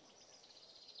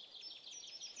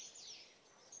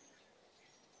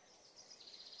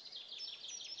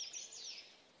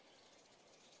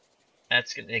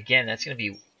 That's gonna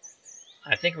be.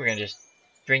 I think we're gonna just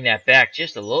bring that back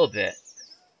just a little bit,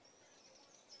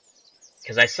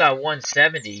 because I saw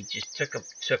 170 just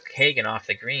took Hagen off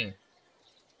the green.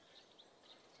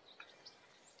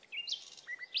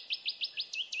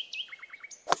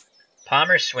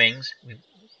 Palmer swings. We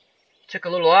took a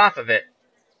little off of it,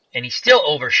 and he still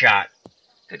overshot.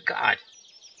 Good God!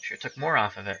 Sure took more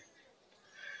off of it.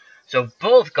 So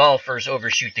both golfers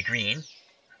overshoot the green.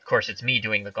 Of course, it's me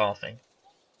doing the golfing.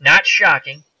 Not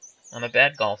shocking. I'm a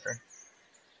bad golfer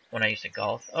when I used to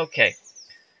golf. Okay.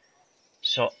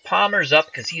 So Palmer's up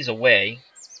because he's away.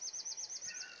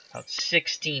 About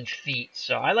 16 feet.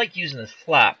 So I like using this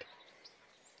flop.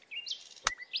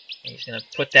 He's going to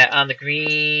put that on the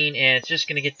green, and it's just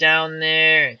going to get down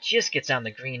there. It just gets on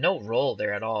the green. No roll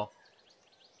there at all.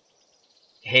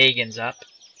 Hagen's up.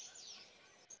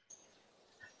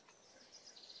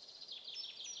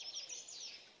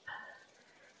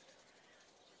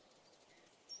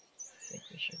 I think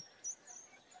we should.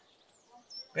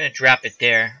 I'm going to drop it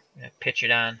there. I'm going to pitch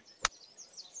it on.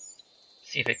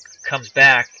 See if it comes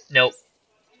back. Nope.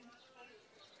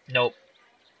 Nope.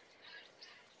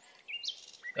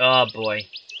 Oh boy.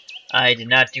 I did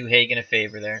not do Hagen a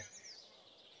favor there.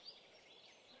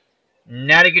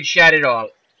 Not a good shot at all.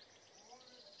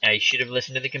 I should have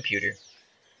listened to the computer.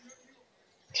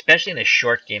 Especially in the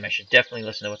short game, I should definitely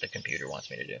listen to what the computer wants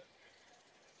me to do.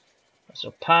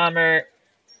 So Palmer.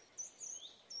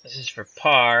 This is for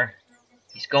par.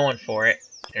 He's going for it.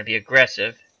 Going to be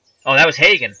aggressive. Oh, that was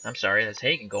Hagen. I'm sorry, that's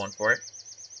Hagen going for it.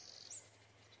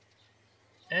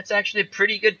 That's actually a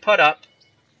pretty good putt up.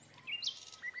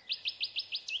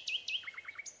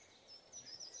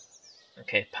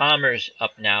 Okay, Palmer's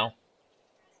up now.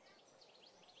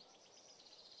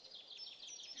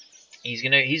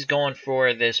 He's going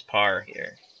for this par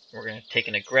here. We're gonna take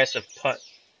an aggressive putt.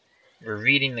 We're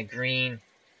reading the green.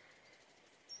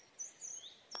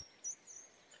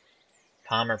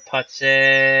 Palmer putts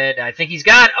it. I think he's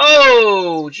got.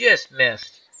 Oh, just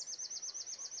missed.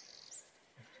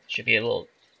 Should be a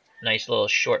nice little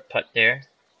short putt there.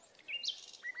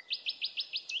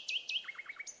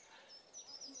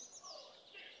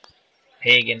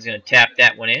 Hagen's going to tap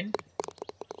that one in.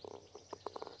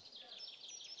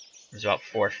 It's about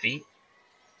 4 feet.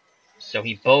 So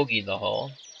he bogeyed the hole.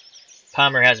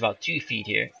 Palmer has about 2 feet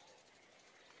here.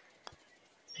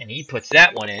 And he puts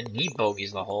that one in. He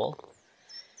bogeys the hole.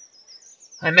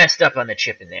 I messed up on the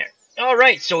chip in there.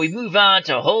 Alright, so we move on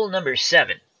to hole number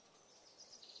 7.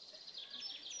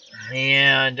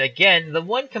 And again, the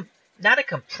one, not a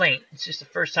complaint. It's just the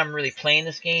first time I'm really playing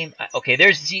this game. Okay,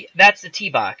 that's the tee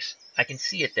box. I can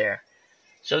see it there.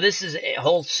 So this is a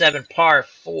hole 7 par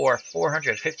 4,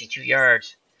 452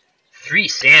 yards. 3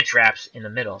 sand traps in the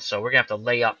middle. So we're going to have to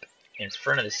lay up in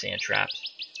front of the sand traps.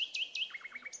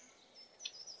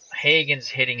 Hagen's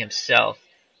hitting himself.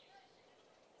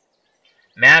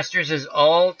 Masters is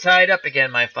all tied up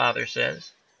again, my father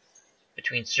says.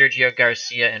 Between Sergio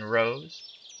Garcia and Rose.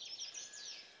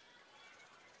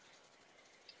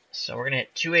 So we're going to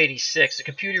hit 286. The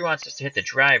computer wants us to hit the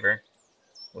driver,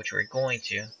 which we're going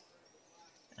to.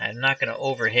 I'm not going to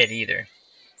overhit either.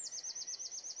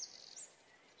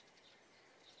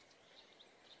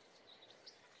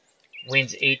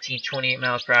 Winds 18, 28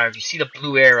 miles per hour. If you see the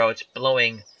blue arrow, it's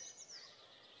blowing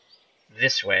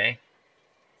this way.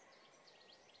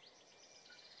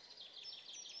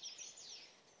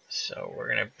 So we're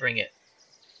going to bring it.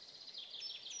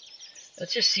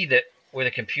 Let's just see where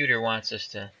the computer wants us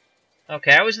to.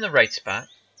 Okay, I was in the right spot.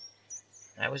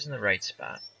 I was in the right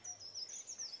spot.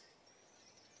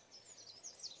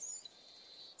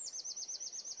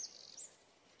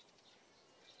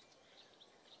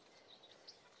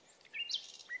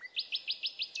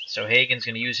 So Hagen's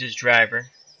going to use his driver.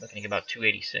 Looking at about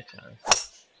 286 on it.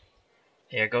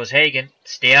 There goes Hagen.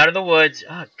 Stay out of the woods.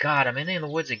 Oh, God, I'm in the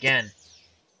woods again.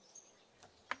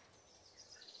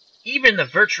 Even in the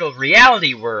virtual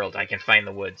reality world, I can find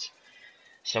the woods.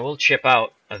 So we'll chip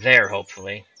out there,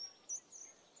 hopefully.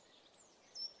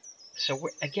 So,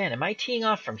 again, am I teeing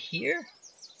off from here?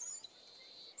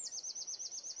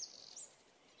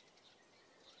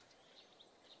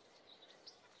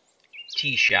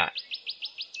 Tee shot.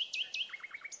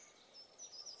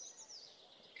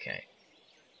 Okay.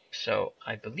 So,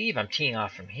 I believe I'm teeing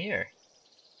off from here.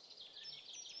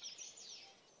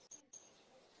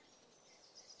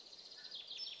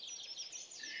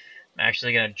 I'm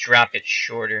actually going to drop it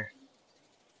shorter.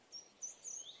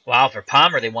 Wow, for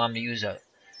Palmer, they want him to use a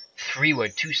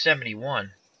 3-wood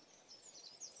 271.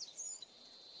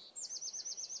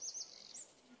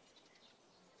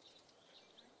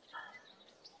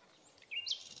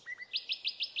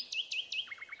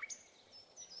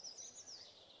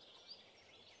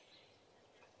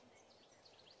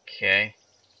 Okay.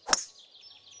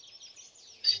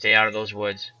 Stay out of those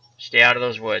woods. Stay out of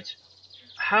those woods.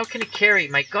 How can it carry?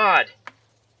 My God.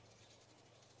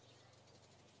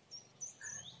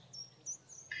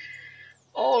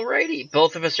 Alrighty.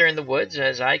 Both of us are in the woods,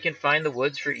 as I can find the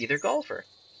woods for either golfer.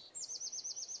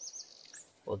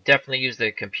 We'll definitely use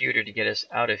the computer to get us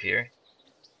out of here.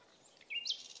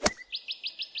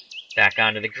 Back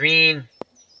onto the green.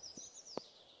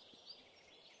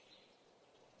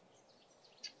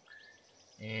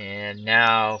 And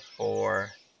now for...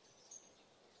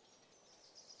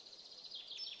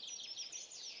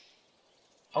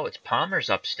 Oh, it's Palmer's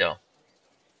up still.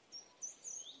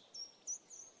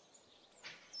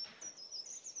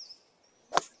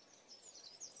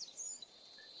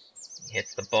 He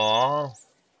hits the ball.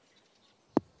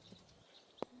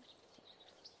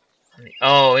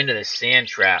 Oh, into the sand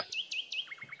trap.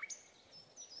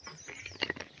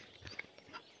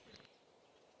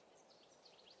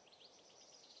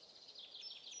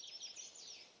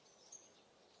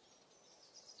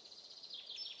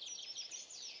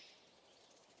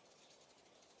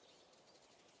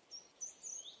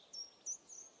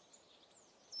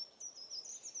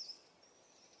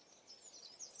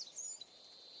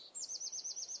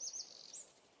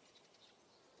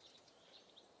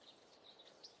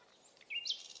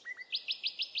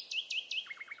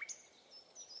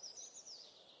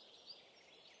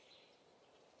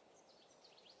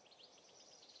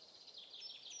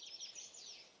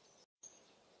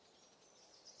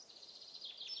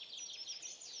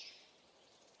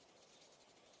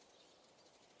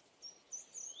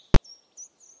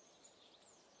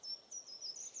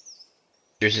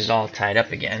 This is all tied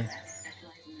up again.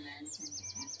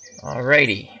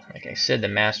 Alrighty. Like I said, the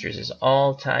Masters is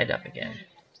all tied up again.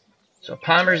 So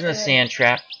Palmer's in the sand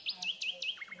trap.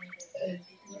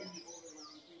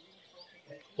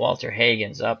 Walter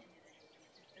Hagen's up.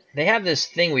 They have this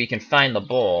thing where you can find the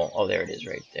ball. Oh, there it is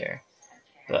right there.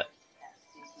 But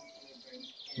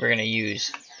we're going to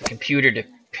use the computer to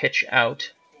pitch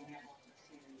out.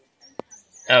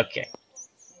 Okay.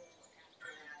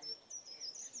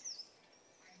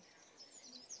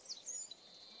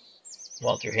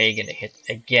 Walter Hagen to hit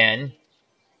again.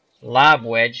 Lob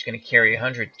wedge is going to carry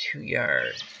 102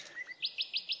 yards.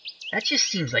 That just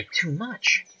seems like too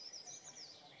much.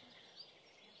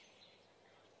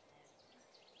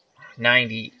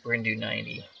 90. We're going to do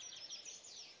 90.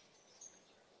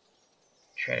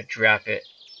 Try to drop it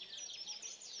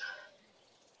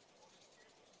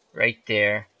right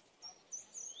there.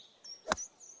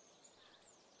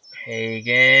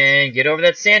 Hagen, get over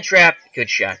that sand trap. Good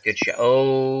shot, good shot.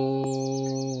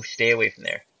 Oh, stay away from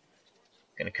there.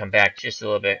 Gonna come back just a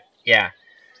little bit. Yeah.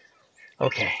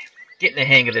 Okay. Getting the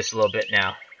hang of this a little bit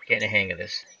now. Getting the hang of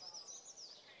this.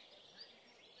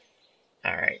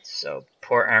 Alright, so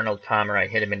poor Arnold Palmer, I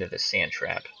hit him into the sand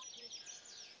trap.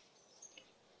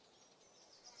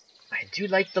 I do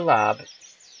like the lob.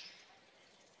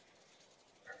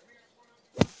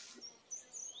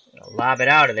 I'll lob it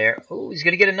out of there. Oh, he's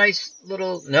going to get a nice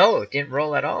little... No, it didn't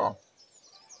roll at all.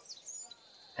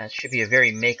 That should be a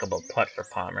very makeable putt for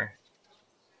Palmer.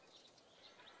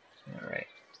 Alright,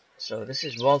 so this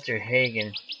is Walter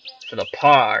Hagen for the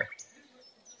par.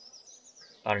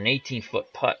 About an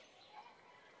 18-foot putt.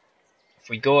 If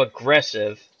we go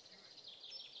aggressive,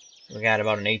 we got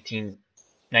about an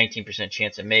 19%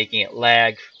 chance of making it.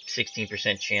 Lag,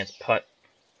 16% chance. Putt,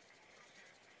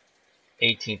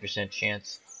 18%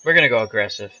 chance. We're going to go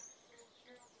aggressive.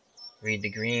 Read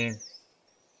the green.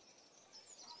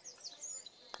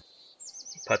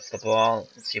 He putts the ball.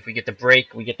 Let's see if we get the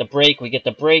break. We get the break. We get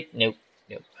the break. Nope.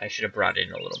 Nope. I should have brought it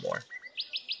in a little more.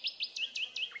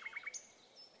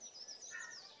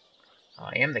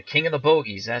 I am the king of the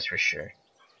bogeys, that's for sure.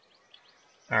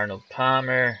 Arnold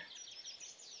Palmer.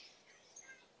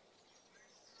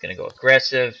 Gonna go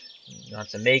aggressive. He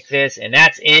wants to make this, and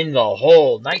that's in the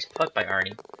hole. Nice putt by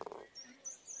Arnie.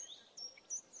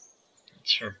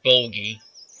 It's for bogey.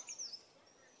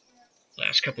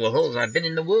 Last couple of holes I've been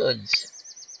in the woods.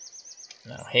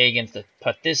 Now Hagen's to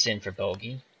put this in for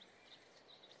bogey.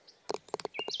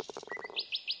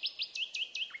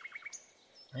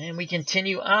 And we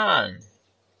continue on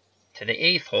to the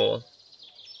 8th hole.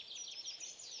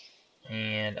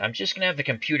 And I'm just going to have the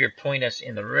computer point us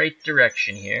in the right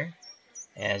direction here,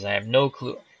 as I have no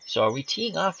clue. So are we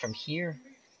teeing off from here?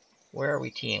 Where are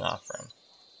we teeing off from?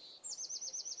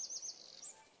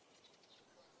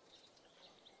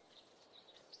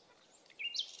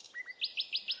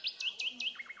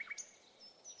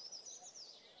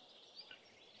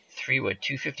 Three wood,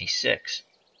 256.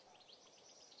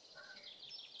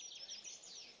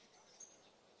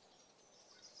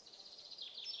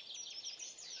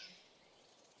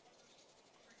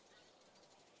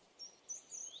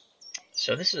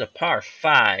 So this is a par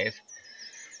 5.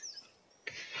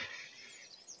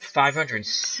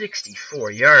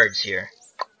 564 yards here.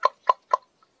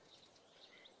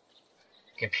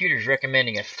 Computer's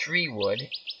recommending a 3 wood.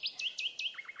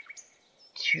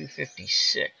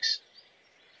 256.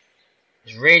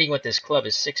 His rating with this club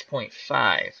is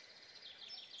 6.5.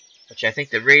 Which I think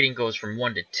the rating goes from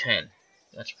 1 to 10.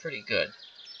 That's pretty good.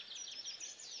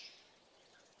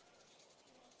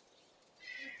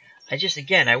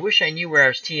 Again, I wish I knew where I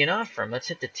was teeing off from. Let's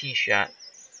hit the tee shot.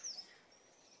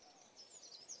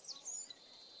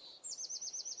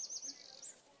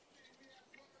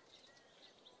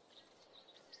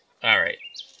 Alright.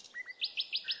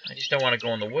 I just don't want to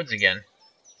go in the woods again.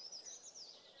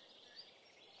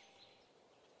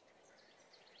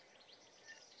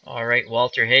 Alright,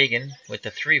 Walter Hagen with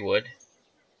the 3 wood.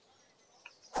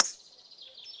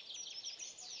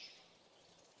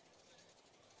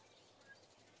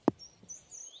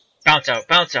 Bounce out,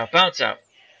 bounce out, bounce out.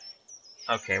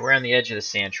 Okay, we're on the edge of the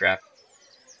sand trap.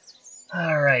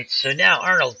 Alright, so now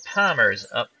Arnold Palmer is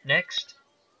up next.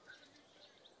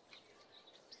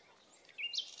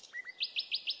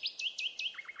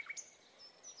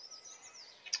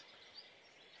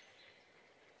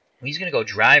 He's going to go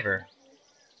driver.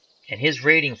 And his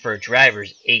rating for a driver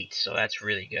is 8, so that's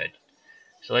really good.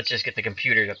 So let's just get the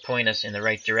computer to point us in the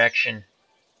right direction.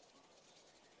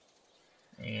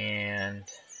 And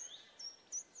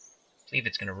I believe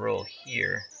it's going to roll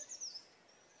here.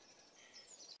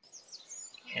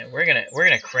 And we're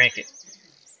gonna crank it.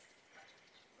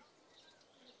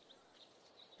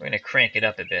 We're gonna crank it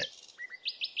up a bit.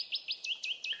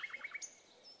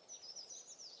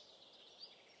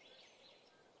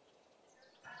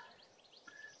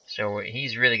 So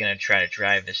he's really gonna try to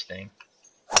drive this thing.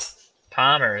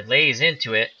 Palmer lays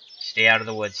into it. Stay out of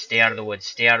the woods. Stay out of the woods.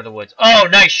 Stay out of the woods. Oh,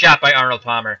 nice shot by Arnold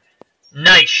Palmer.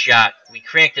 Nice shot. We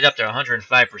cranked it up to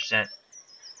 105%.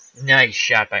 Nice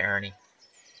shot by Ernie.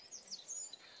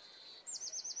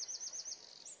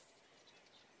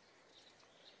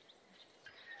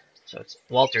 So it's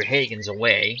Walter Hagen's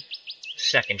away.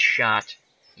 Second shot.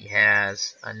 He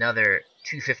has another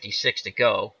 256 to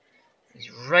go.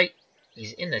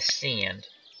 He's in the sand.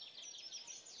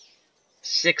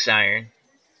 6 iron.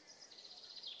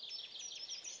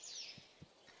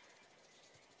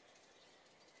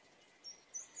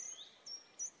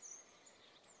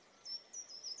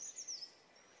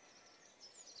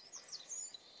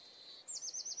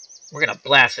 We're going to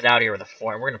blast it out here with a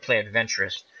 4. We're going to play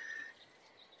adventurous.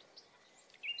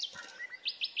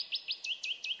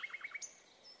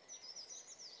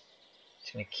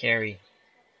 It's going to carry.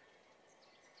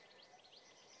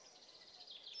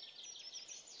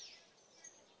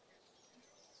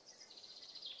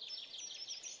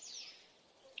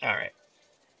 Alright.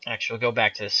 Actually, we'll go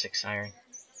back to the 6 iron.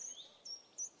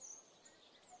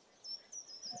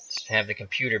 Let's have the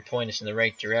computer point us in the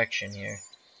right direction here.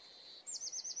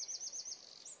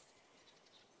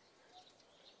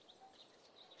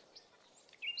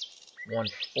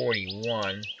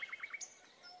 .141.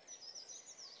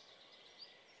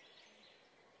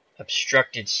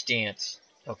 Obstructed stance.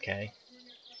 Okay.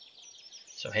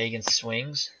 So Hagen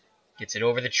swings. Gets it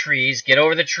over the trees. Get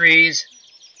over the trees.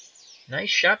 Nice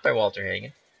shot by Walter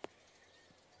Hagen.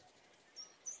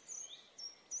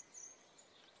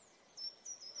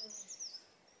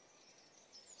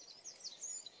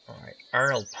 Alright.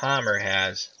 Arnold Palmer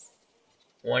has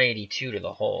 182 to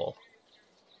the hole.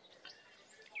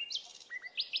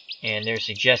 And they're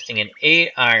suggesting an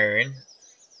 8 iron.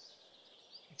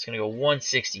 It's going to go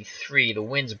 163. The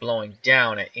wind's blowing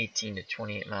down at 18 to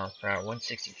 28 miles per hour.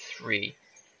 163.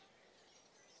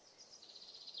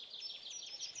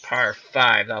 Par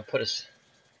 5. That'll put us...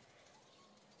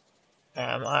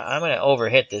 I'm going to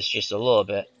overhit this just a little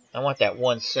bit. I want that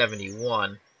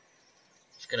 171.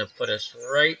 It's going to put us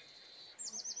right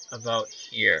about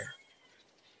here.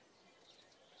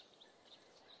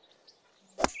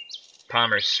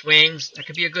 Palmer swings. That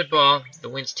could be a good ball. The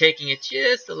wind's taking it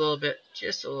just a little bit.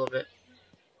 Just a little bit.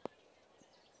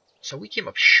 So we came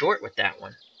up short with that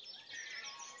one.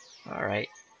 All right.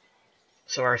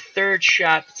 So our third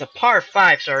shot, it's a par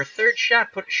 5, so our third shot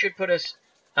should put us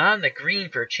on the green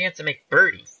for a chance to make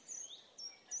birdie.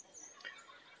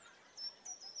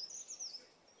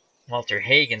 Walter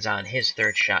Hagen's on his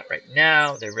third shot right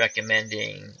now. They're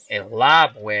recommending a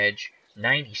lob wedge,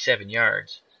 97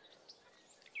 yards.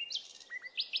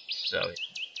 So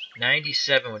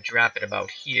 97 would drop it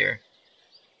about here.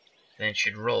 Then it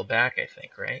should roll back, I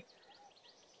think, right?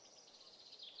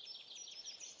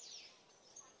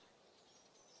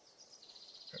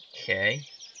 Okay.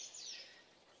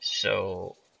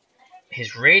 So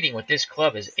his rating with this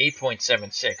club is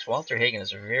 8.76. Walter Hagen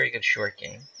has a very good short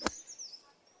game.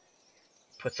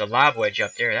 Puts a lob wedge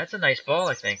up there. That's a nice ball,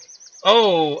 I think.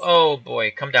 Oh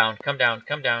boy. Come down, come down,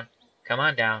 come down. Come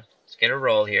on down. Let's get a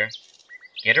roll here.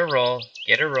 Get a roll,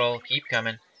 get a roll. Keep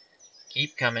coming.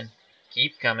 Keep coming.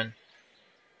 Keep coming.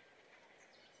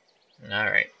 All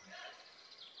right.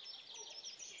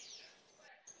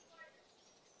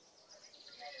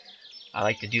 I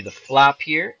like to do the flop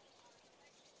here.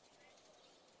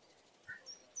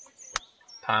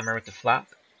 Palmer with the flop.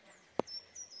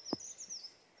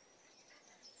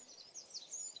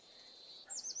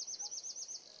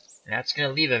 And that's going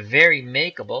to leave a very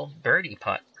makeable birdie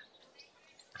putt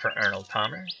for Arnold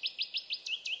Palmer.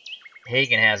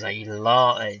 Hagen has a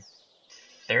long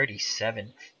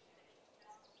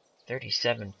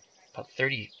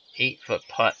 38 foot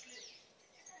putt.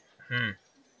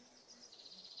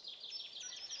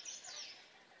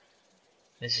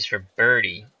 This is for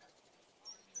birdie.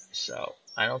 So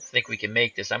I don't think we can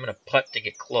make this. I'm going to putt to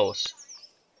get close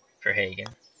for Hagen.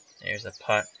 There's the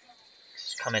putt.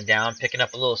 It's coming down, picking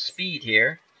up a little speed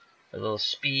here. A little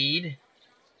speed.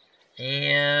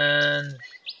 And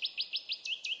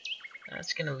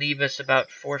that's going to leave us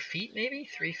about 4 feet, maybe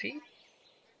 3 feet.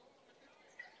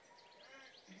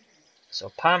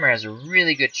 So Palmer has a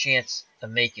really good chance of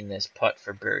making this putt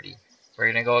for birdie. We're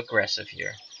going to go aggressive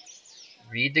here.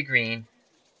 Read the green.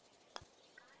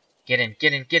 Get in,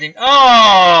 get in, get in.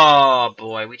 Oh,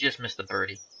 boy, we just missed the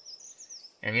birdie.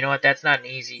 And you know what? That's not an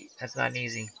easy. That's not an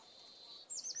easy.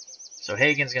 So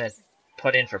Hagen's going to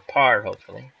put in for par,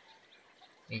 hopefully.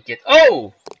 He gets,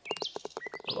 oh!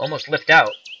 Almost lift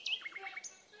out.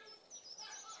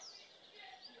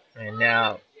 And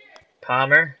now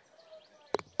Palmer.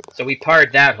 So we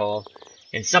parred that hole.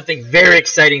 And something very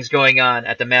exciting is going on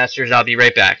at the Masters. I'll be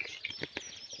right back.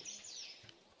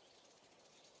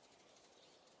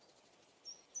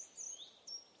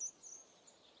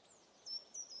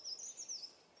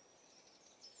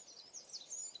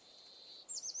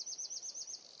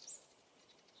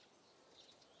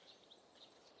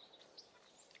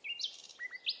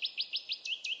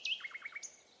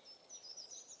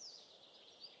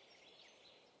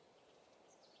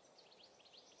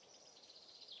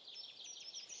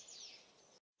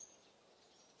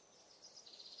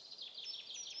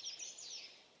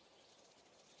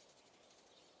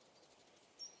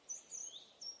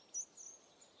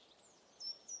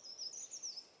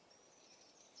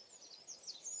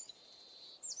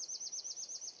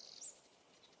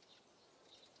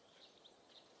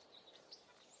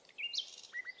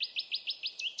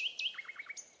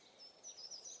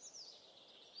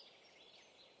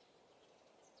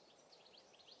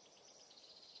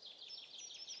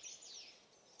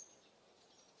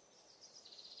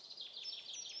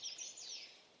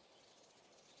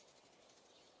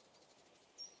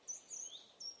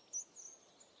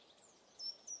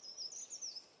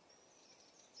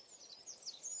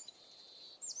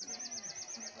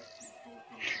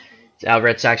 Al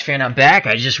Red Sox fan, I'm back.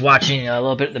 I was just watching a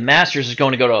little bit. The Masters is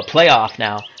going to go to a playoff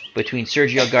now between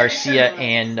Sergio Garcia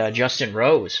and Justin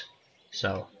Rose.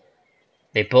 So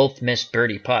they both missed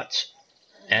birdie putts,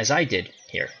 as I did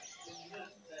here.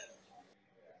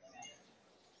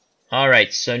 All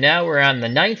right, so now we're on the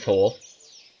 9th hole.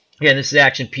 Again, this is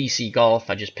Action PC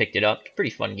Golf. I just picked it up. Pretty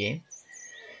fun game.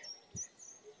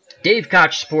 Dave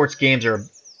Koch sports games are a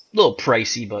little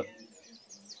pricey, but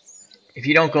if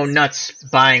you don't go nuts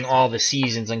buying all the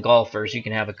seasons and golfers, you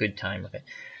can have a good time with it.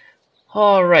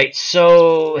 All right,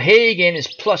 so Hagen is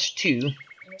 +2.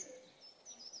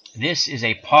 This is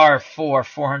a par 4,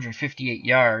 458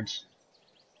 yards.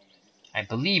 I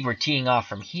believe we're teeing off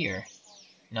from here.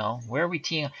 No, where are we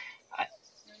teeing off?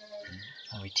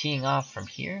 Are we teeing off from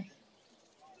here?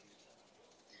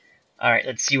 All right,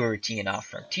 let's see where we're teeing off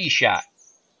from. Tee shot.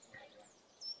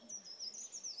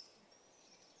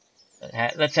 It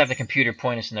let's have the computer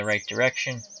point us in the right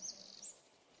direction.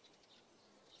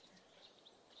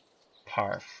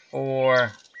 Par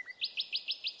 4.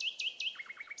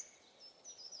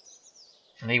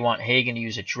 And they want Hagen to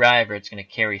use a driver. It's going to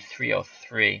carry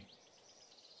 303.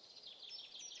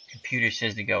 Computer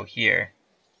says to go here.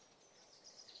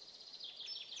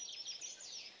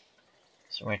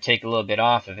 So we're going to take a little bit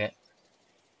off of it.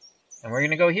 And we're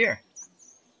going to go here.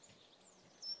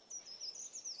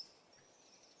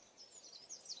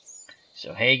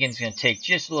 So Hagen's going to take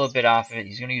just a little bit off of it.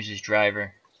 He's going to use his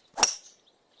driver.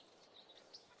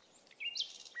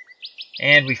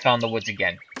 And we found the woods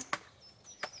again.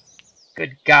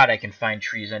 Good God, I can find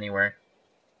trees anywhere.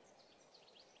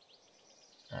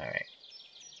 Alright.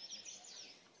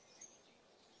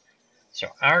 So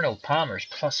Arnold Palmer's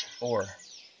 +4.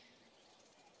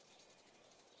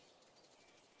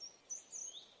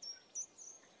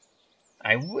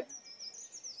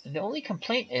 The only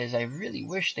complaint is I really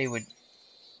wish they would...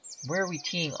 Where are we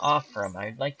teeing off from?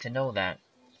 I'd like to know that.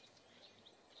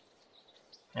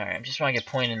 Alright, I just want to get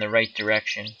pointed in the right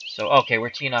direction. So, okay, we're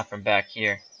teeing off from back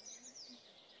here.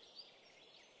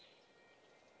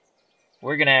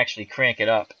 We're going to actually crank it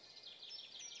up.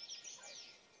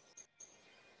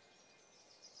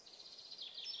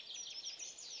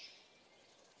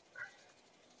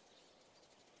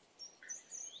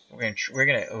 We're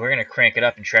gonna crank it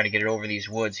up and try to get it over these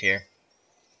woods here.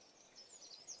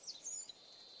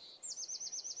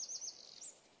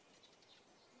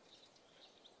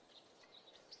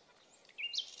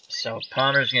 So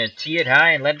Palmer's gonna tee it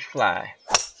high and let it fly.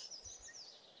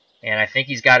 And I think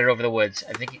he's got it over the woods.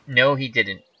 No, he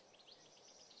didn't.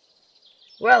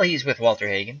 Well, he's with Walter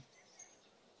Hagen.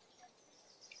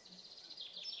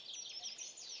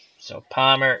 So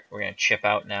Palmer, we're gonna chip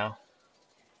out now.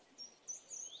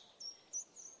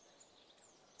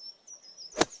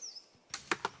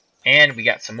 And we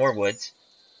got some more woods.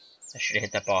 I should have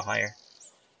hit that ball higher.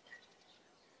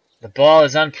 The ball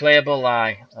is unplayable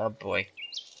lie. Oh boy.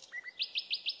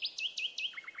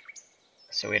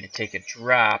 So we had to take a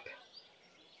drop.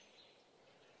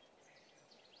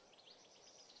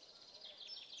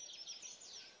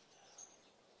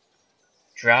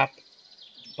 Drop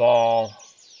ball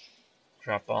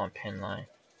and pin line.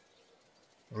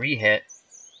 Re-hit.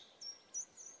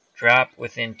 Drop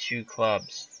within 2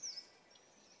 clubs.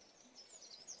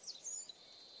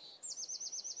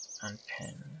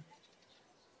 Unpin.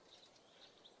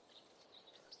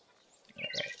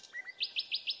 Alright.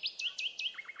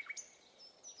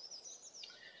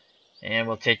 And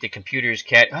we'll take the computer's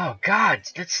cat. Oh God,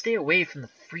 let's stay away from the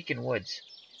freaking woods.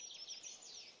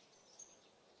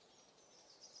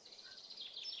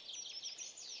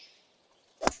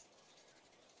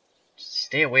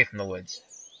 Stay away from the woods.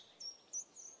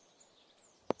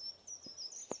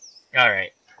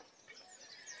 Alright.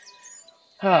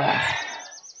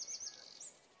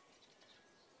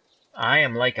 I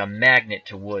am like a magnet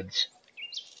to woods.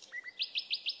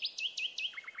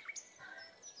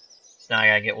 So now I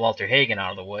gotta get Walter Hagen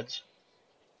out of the woods.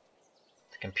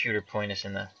 The computer point us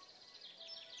in the...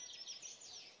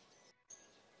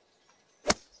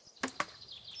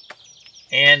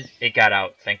 And it got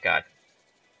out, thank God.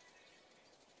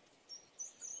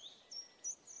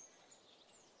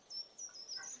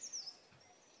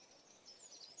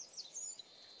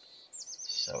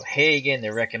 So Hagen,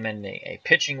 they're recommending a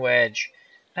pitching wedge.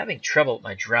 I'm having trouble with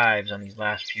my drives on these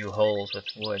last few holes with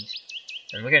woods.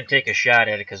 And we're going to take a shot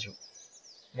at it because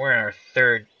we're in our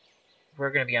third.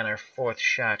 We're going to be on our 4th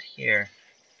shot here.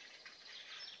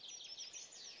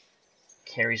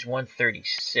 Carries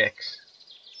 136.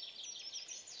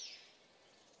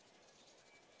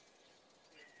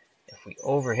 If we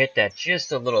overhit that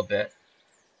just a little bit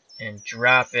and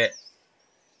drop it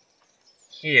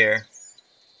here.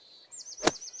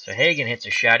 So Hagen hits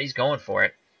a shot. He's going for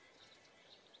it.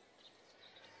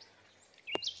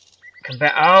 Come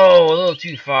back. Oh, a little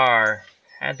too far.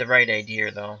 Had the right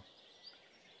idea, though.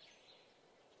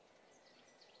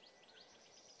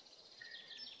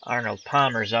 Arnold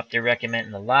Palmer's up there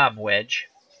recommending the lob wedge.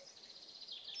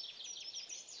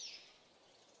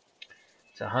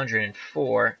 It's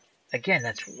 104. Again,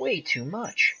 that's way too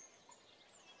much.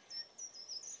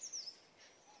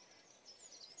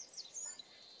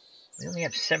 We only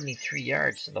have 73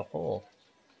 yards to the hole.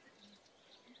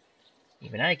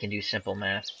 Even I can do simple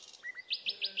math.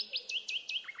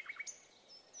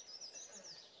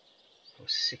 Oh,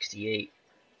 68.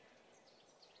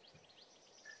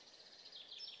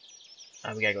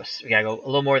 We gotta go a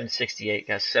little more than 68.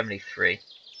 Got 73.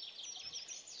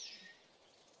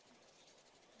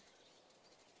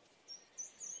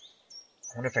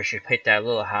 I wonder if I should hit that a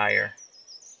little higher.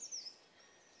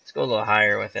 It's Let's go a little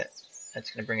higher with it.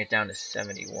 That's going to bring it down to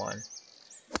 71.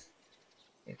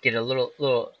 Get a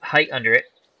little height under it.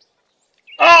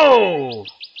 Oh!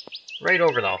 Right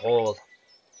over the hole.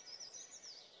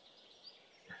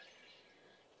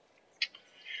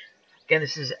 Again,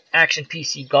 this is Action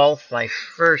PC Golf, my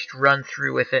first run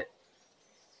through with it.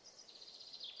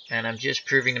 And I'm just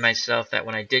proving to myself that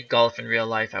when I did golf in real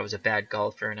life, I was a bad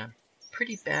golfer, and I'm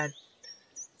pretty bad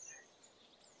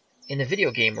in the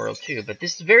video game world too. But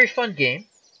this is a very fun game.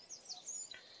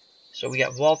 So we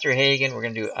got Walter Hagen. We're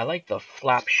going to do, I like the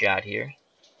flop shot here.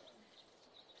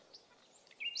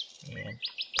 And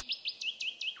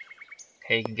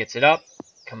Hagen gets it up.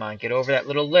 Come on, get over that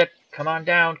little lip. Come on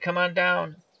down, come on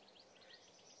down.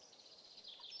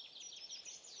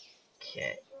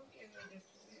 Okay.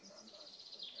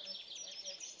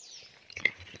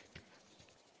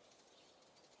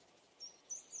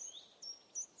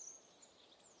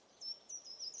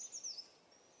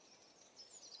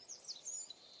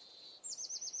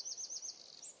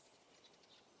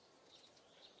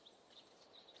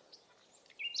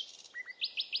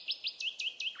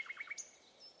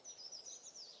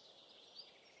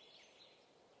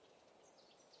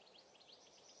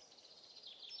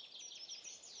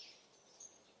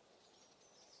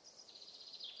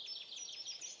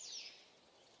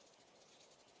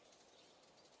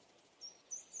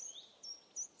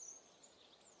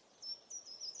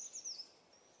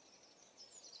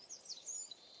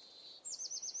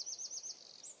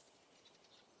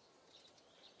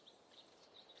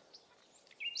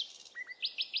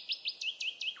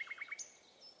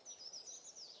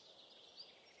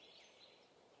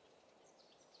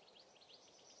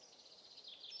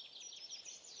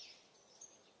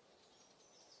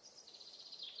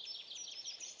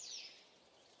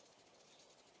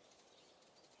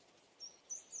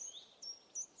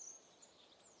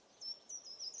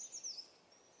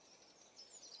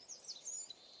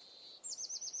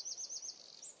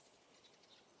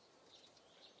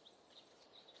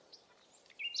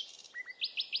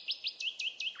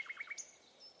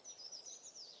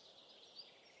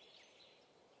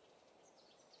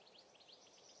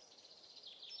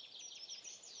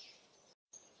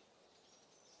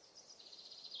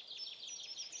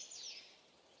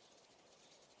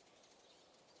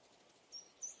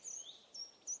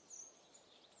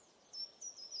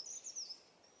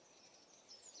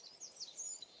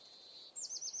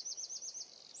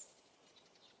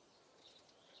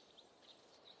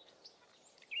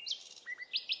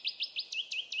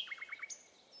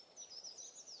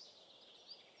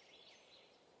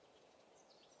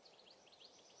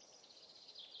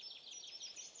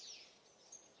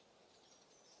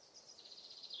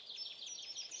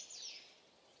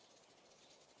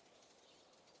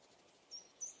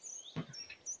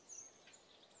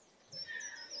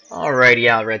 Alrighty,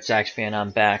 out Red Sox fan,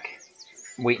 I'm back.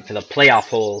 Waiting for the playoff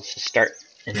holes to start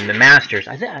in the Masters.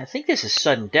 I think this is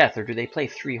sudden death, or do they play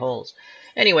 3 holes?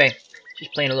 Anyway,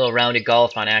 just playing a little rounded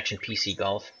golf on Action PC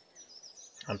Golf.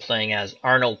 I'm playing as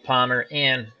Arnold Palmer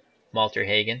and Walter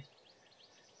Hagen.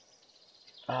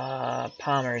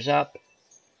 Palmer's up.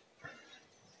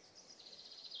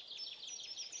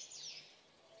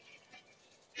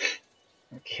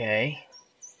 Okay.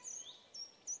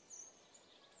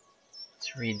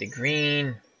 Let's read the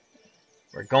green.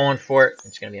 We're going for it.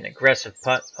 It's going to be an aggressive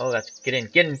putt. Oh, that's get in,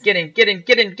 get in, get in, get in,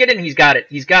 get in, get in. He's got it.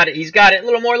 He's got it. He's got it. A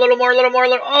little more, little more, little more,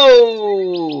 little.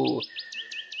 Oh!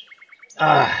 It's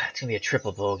going to be a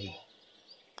triple bogey.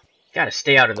 Got to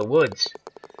stay out of the woods.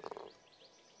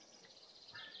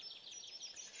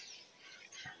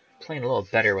 Playing a little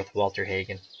better with Walter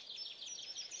Hagen.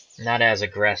 Not as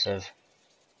aggressive.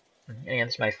 And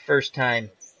it's my first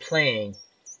time playing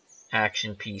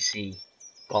Action PC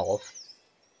Golf.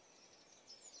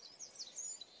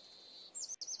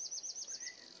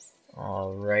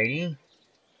 Alrighty.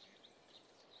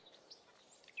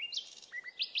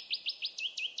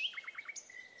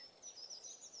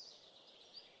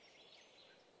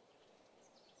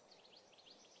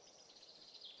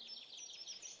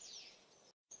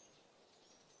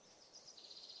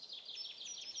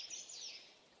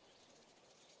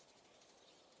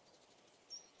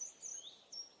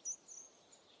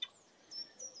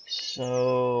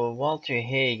 So, Walter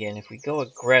Hagen, if we go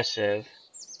aggressive,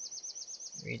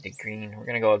 read the green, we're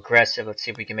going to go aggressive. Let's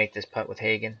see if we can make this putt with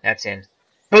Hagen. That's in.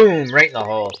 Boom! Right in the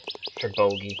hole. For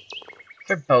bogey.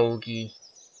 For bogey.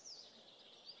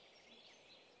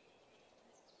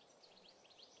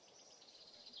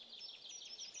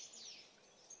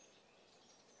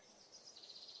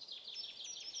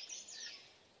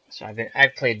 So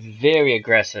I've played very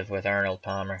aggressive with Arnold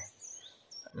Palmer.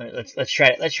 Let's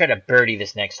try to birdie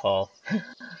this next hole.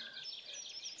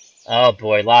 Oh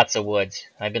boy, lots of woods.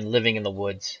 I've been living in the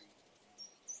woods.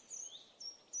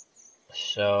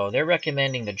 So they're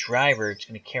recommending the driver. It's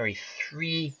going to carry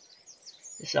 3.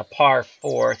 This is a par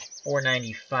 4,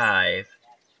 495.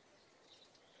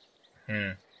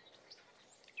 I'm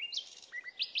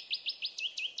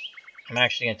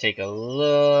actually going to take a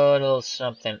little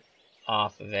something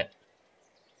off of it.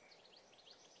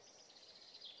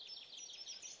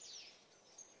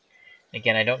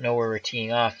 Again, I don't know where we're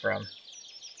teeing off from.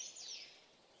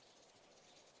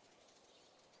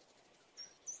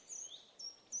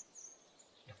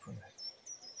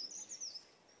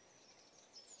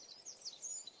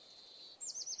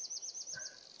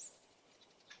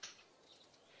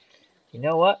 You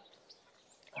know what?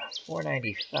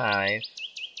 495.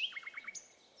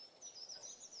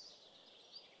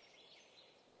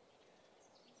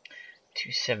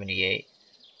 $278.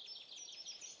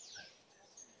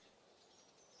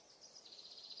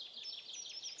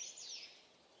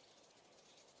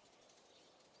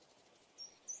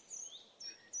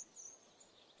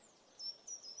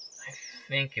 I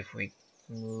think if we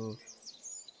move...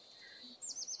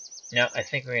 No, I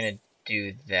think we're going to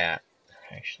do that,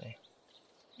 actually.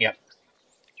 Yep.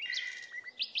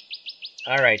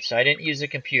 Alright, so I didn't use the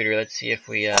computer. Let's see if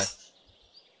we...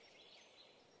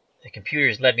 The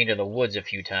computer's led me to the woods a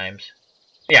few times.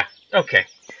 Yeah, okay.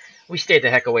 We stayed the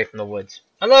heck away from the woods.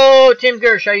 Hello, Tim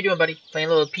Gersh. How you doing, buddy? Playing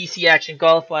a little PC action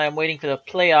golf while I'm waiting for the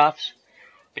playoffs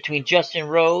between Justin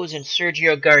Rose and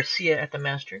Sergio Garcia at the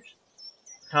Masters.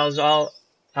 How's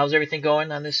everything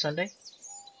going on this Sunday?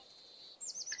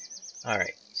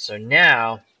 Alright, so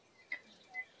now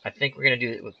I think we're going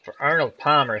to do it for Arnold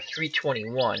Palmer,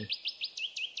 321.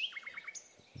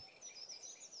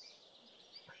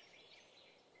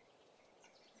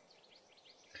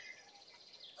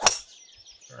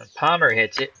 Palmer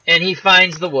hits it, and he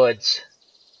finds the woods.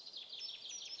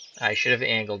 I should have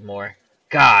angled more.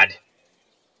 God.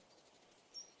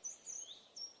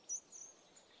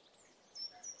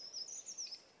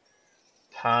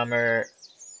 Palmer.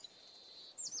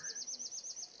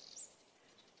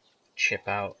 Chip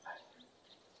out.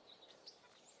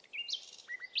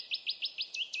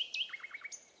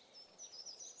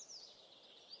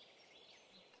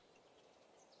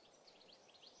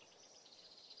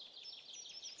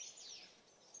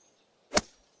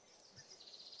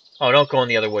 Oh, don't go in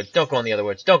the other woods. Don't go in the other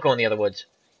woods. Don't go in the other woods.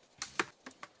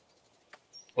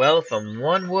 Well, from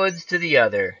one woods to the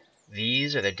other,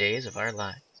 these are the days of our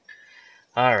lives.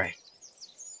 Alright.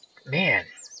 Man,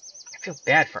 I feel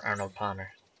bad for Arnold Palmer.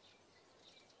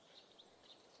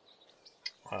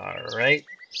 Alright,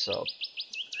 so...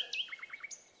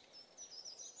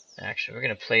 Actually, we're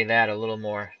going to play that a little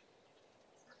more.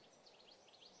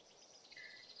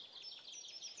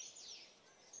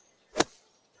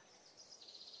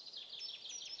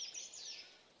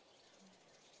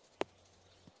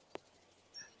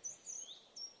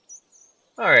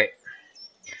 Alright.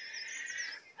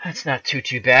 That's not too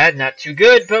bad, not too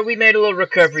good, but we made a little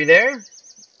recovery there.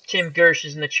 Tim Gersh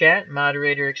is in the chat,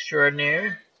 moderator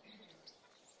extraordinaire.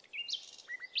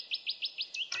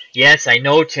 Yes, I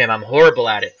know, Tim. I'm horrible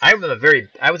at it. I was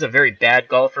a very bad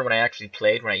golfer when I actually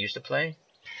played, when I used to play.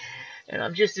 And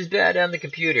I'm just as bad on the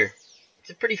computer. It's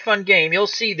a pretty fun game. You'll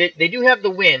see that they do have the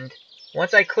wind.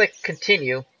 Once I click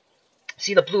continue,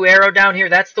 see the blue arrow down here?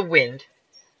 That's the wind.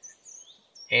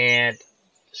 And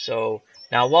so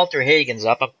now Walter Hagen's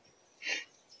up.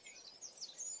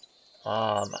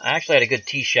 I actually had a good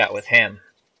tee shot with him.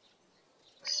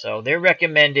 So they're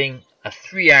recommending a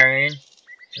 3-iron.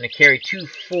 It's going to carry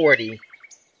 240.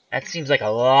 That seems like a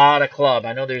lot of club.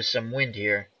 I know there's some wind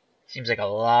here. Seems like a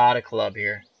lot of club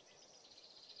here.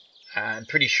 I'm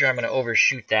pretty sure I'm going to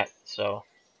overshoot that. So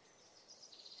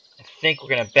I think we're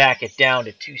going to back it down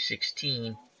to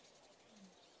 216.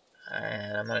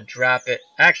 And I'm going to drop it.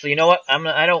 Actually, you know what?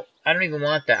 I don't even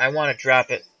want that. I want to drop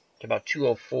it to about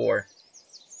 204.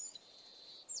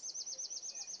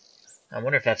 I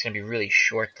wonder if that's going to be really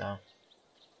short, though.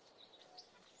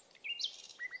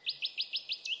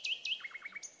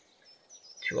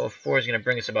 204 is going to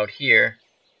bring us about here.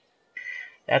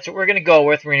 That's what we're going to go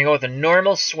with. We're going to go with a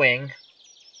normal swing.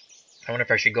 I wonder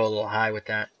if I should go a little high with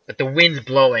that. But the wind's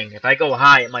blowing. If I go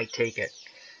high, it might take it.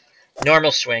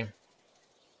 Normal swing.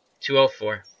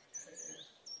 204.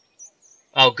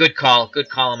 Oh, good call. Good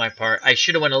call on my part. I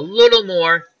should have went a little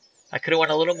more. I could have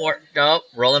went a little more. No,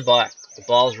 rolling back. The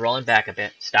ball's rolling back a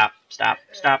bit. Stop, stop,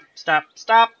 stop, stop,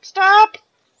 stop, stop.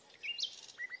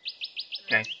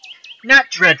 Okay. Not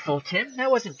dreadful, Tim. That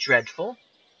wasn't dreadful.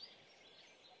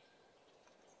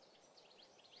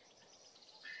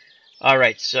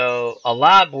 Alright, so a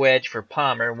lob wedge for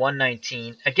Palmer,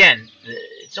 119. Again,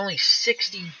 it's only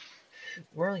 60.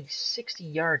 We're only 60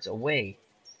 yards away.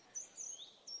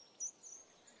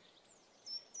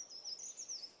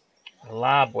 A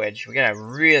lob wedge. We gotta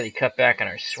really cut back on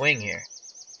our swing here.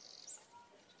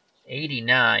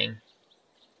 89.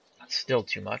 That's still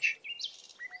too much.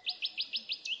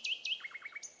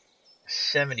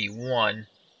 71.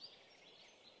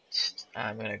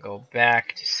 I'm gonna go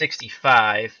back to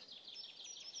 65.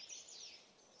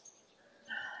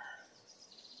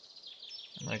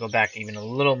 I'm going to go back even a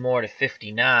little more to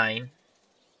 59. I'm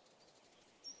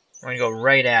going to go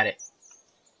right at it.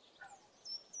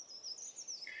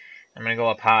 I'm going to go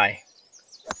up high.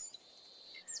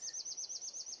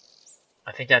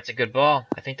 I think that's a good ball.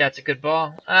 I think that's a good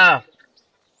ball. Ah,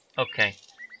 okay.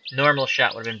 Normal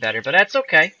shot would have been better, but that's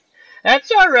okay.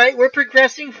 That's all right. We're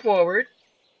progressing forward.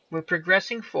 We're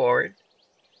progressing forward.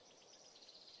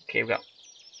 Okay, we got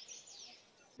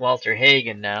Walter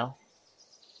Hagen now.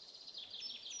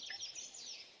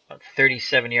 About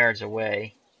 37 yards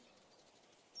away.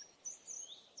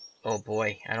 Oh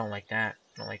boy, I don't like that.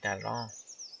 I don't like that at all.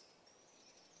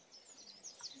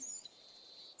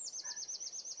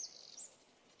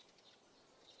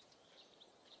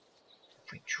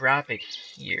 If we drop it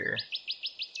here.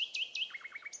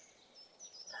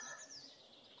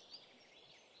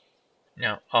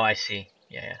 No. Oh, I see.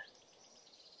 Yeah.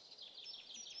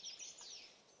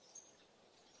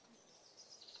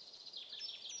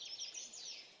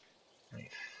 I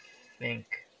think.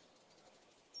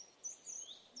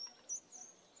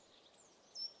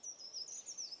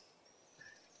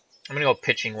 I'm going to go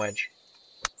pitching wedge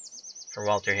for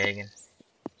Walter Hagen.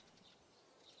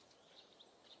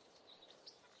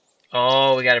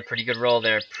 Oh, we got a pretty good roll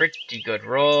there. Pretty good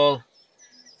roll.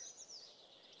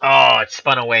 Oh, it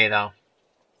spun away, though.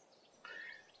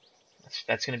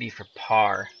 That's going to be for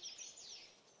par.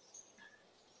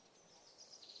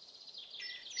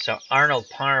 So Arnold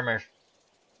Palmer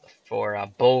for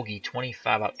bogey,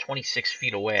 25, about 26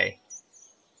 feet away.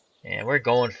 And we're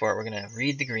going for it. We're going to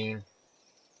read the green.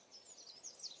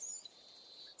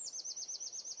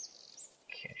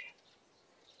 Okay.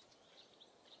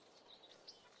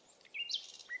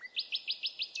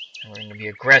 And we're going to be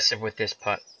aggressive with this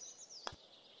putt.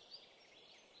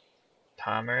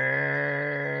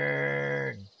 Palmer.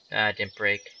 Ah, didn't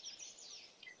break.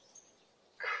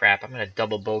 Crap, I'm going to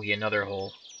double bogey another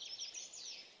hole.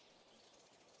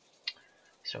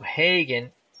 So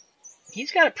Hagen,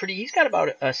 he's got about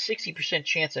a 60%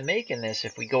 chance of making this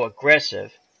if we go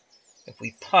aggressive. If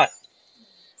we putt,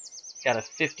 he's got a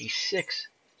 56.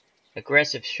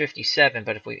 Aggressive's 57,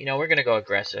 but if we, we're going to go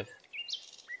aggressive.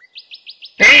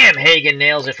 Bam! Hagen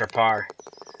nails it for par.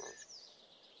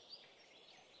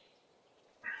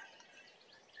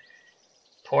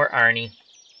 Poor Arnie.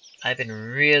 I've been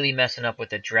really messing up with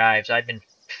the drives. I've been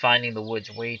finding the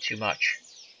woods way too much.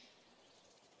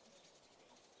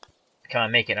 Come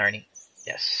on, make it, Arnie.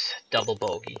 Yes, double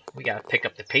bogey. We got to pick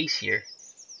up the pace here.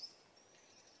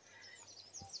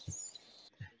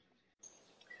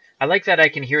 I like that I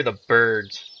can hear the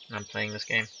birds when I'm playing this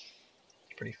game.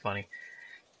 It's pretty funny.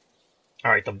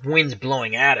 Alright, the wind's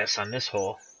blowing at us on this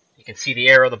hole. You can see the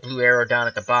arrow, the blue arrow down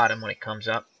at the bottom when it comes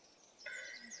up.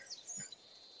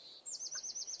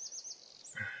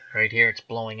 Right here, it's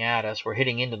blowing at us. We're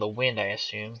hitting into the wind, I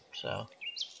assume. So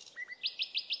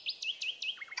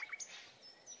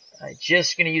I'm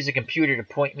just going to use the computer to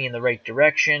point me in the right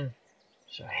direction.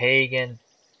 So Hagen,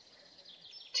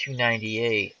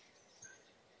 298.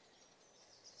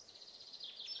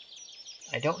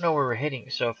 I don't know where we're hitting.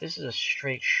 So if this is a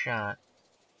straight shot,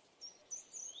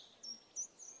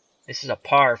 this is a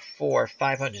par 4,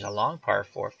 500 is a long par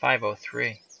 4,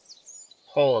 503.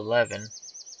 Hole 11.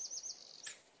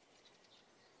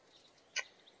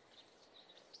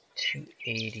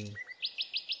 280.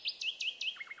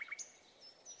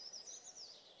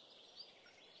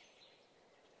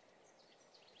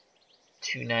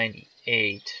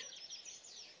 $298.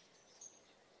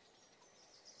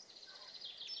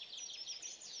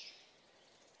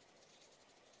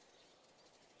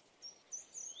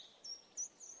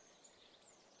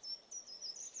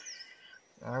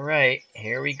 All right,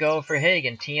 here we go for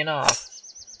Hagen, teeing off.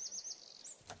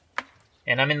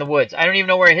 And I'm in the woods. I don't even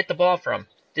know where I hit the ball from.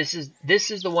 This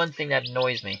is the one thing that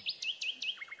annoys me.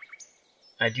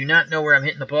 I do not know where I'm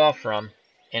hitting the ball from.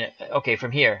 And okay,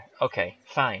 from here. Okay,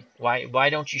 fine. Why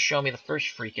don't you show me the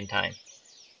first freaking time?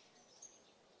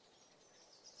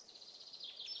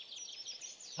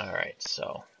 All right,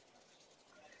 so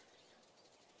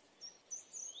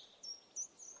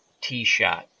tee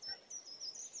shot.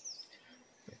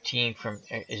 Teeing from,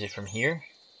 is it from here?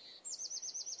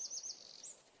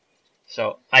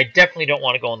 So I definitely don't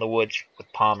want to go in the woods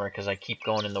with Palmer because I keep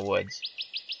going in the woods.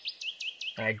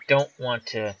 And I don't want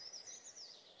to...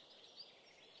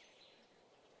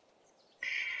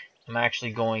 I'm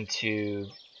actually going to...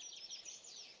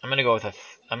 I'm gonna go with a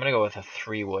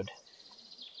 3-wood.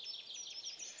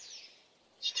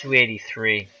 It's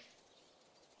 283.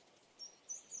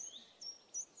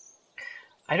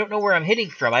 I don't know where I'm hitting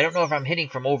from. I don't know if I'm hitting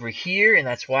from over here, and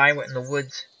that's why I went in the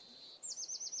woods.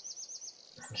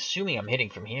 I'm assuming I'm hitting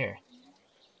from here.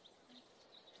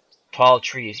 Tall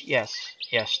trees. Yes.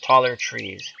 Yes, taller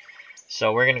trees.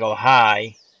 So we're going to go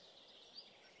high.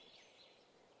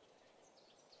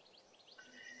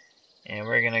 And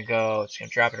we're going to go... It's going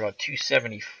to drop at about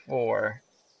 274.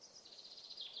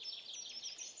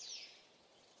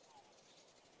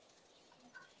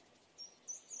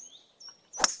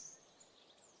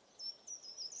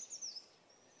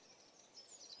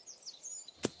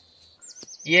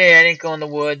 Yeah, I didn't go in the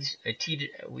woods.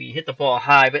 We hit the ball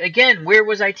high. But again, where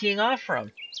was I teeing off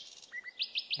from?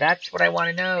 That's what I want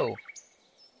to know.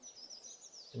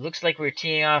 It looks like we're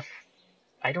teeing off...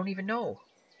 I don't even know.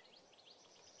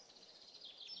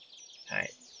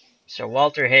 Alright. So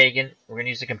Walter Hagen, we're going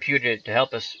to use the computer to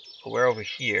help us. We're over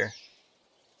here.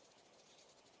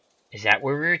 Is that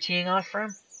where we were teeing off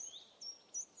from?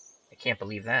 I can't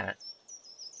believe that.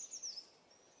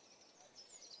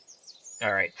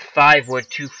 Alright, 5-wood,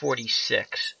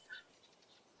 246.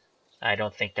 I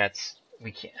don't think that's...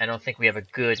 I don't think we have a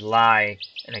good lie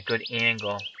and a good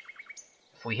angle.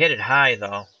 If we hit it high,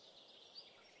 though...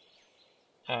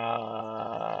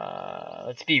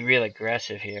 let's be real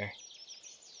aggressive here.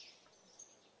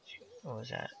 What was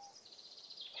that?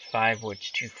 5-wood's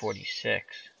 246.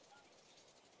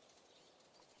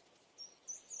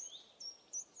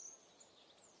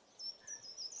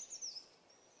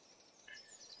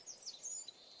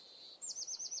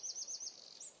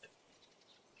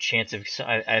 Chance of...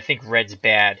 I think red's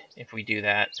bad if we do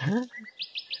that.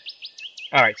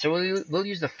 Alright, so we'll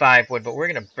use the 5-wood, but we're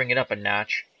going to bring it up a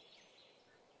notch.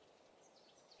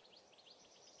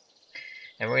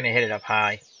 And we're going to hit it up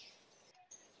high.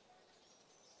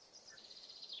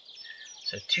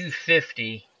 So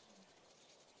 250.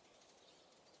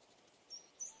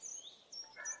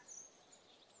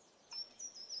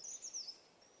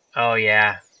 Oh,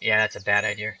 yeah. Yeah, that's a bad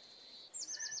idea.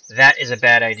 That is a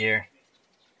bad idea.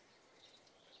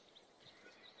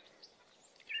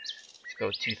 Let's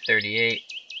go 238.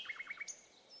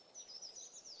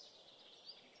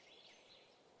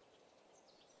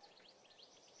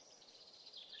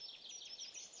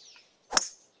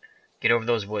 Get over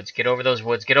those woods. Get over those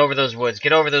woods. Get over those woods.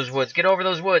 Get over those woods. Get over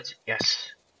those woods.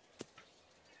 Yes.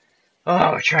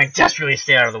 Oh, we're trying desperately to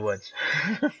stay out of the woods.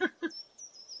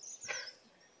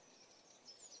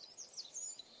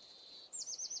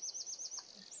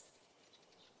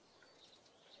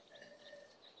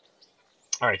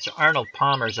 Alright, so Arnold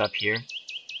Palmer's up here.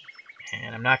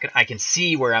 And I'm not gonna... I can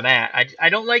see where I'm at. I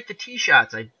don't like the tee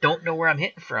shots. I don't know where I'm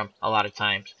hitting from a lot of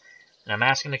times. And I'm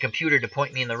asking the computer to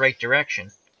point me in the right direction.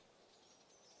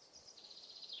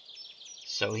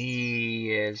 So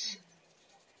he is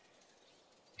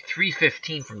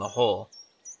 315 from the hole.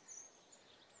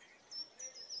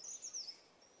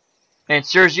 And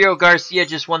Sergio Garcia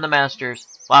just won the Masters.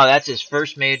 Wow, that's his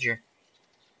first major.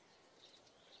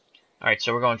 Alright,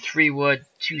 so we're going 3-wood,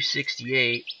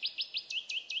 268.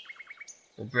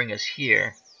 Will bring us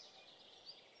here.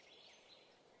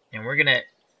 And we're going to...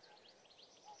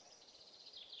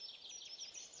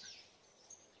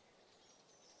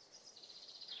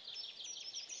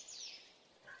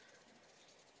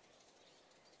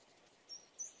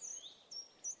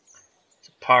 It's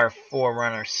a par 4. We're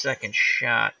on our second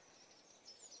shot.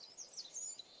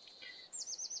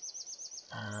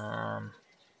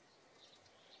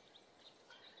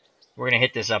 We're going to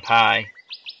hit this up high.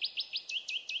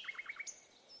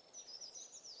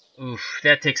 Oof,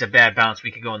 that takes a bad bounce.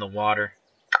 We could go in the water.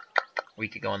 We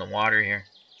could go in the water here.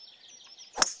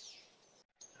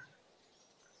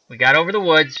 We got over the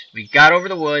woods. We got over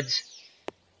the woods.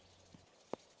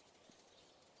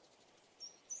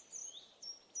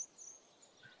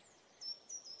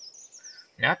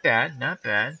 Not bad, not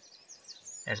bad.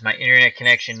 As my internet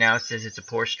connection now says it's a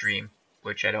poor stream,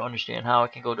 which I don't understand how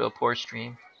it can go to a poor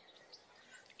stream.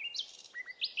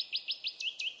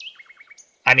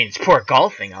 I mean, it's poor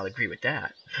golfing, I'll agree with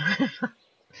that.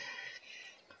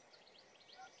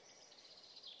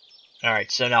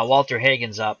 Alright, so now Walter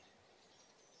Hagen's up.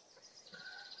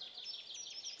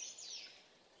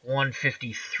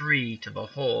 153 to the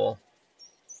hole.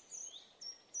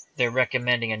 They're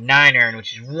recommending a 9-iron,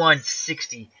 which is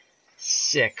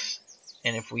 166.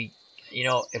 And if we,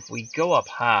 if we go up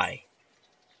high,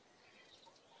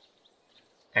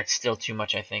 That's still too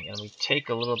much, I think. And we take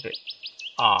a little bit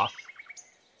off.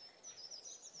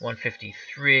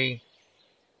 153.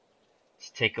 Let's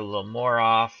take a little more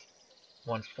off.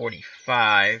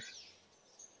 145.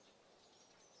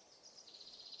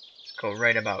 Let's go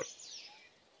right about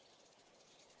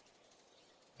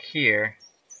here.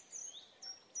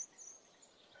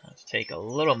 Let's take a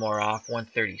little more off.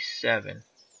 137.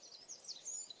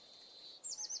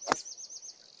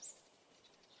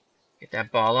 Get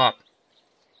that ball up.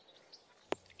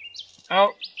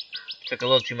 Oh, took a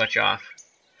little too much off.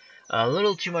 A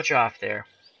little too much off there.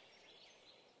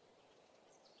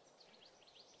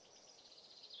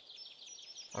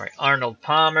 Alright, Arnold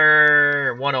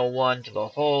Palmer, 101 to the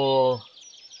hole,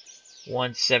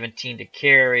 117 to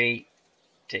carry,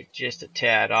 take just a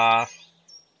tad off,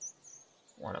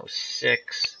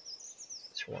 106,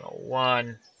 that's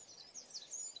 101.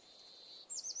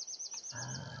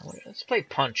 Let's play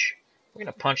punch. We're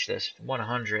going to punch this,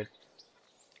 100.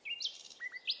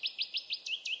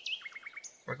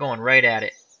 We're going right at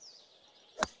it.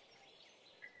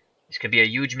 This could be a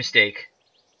huge mistake.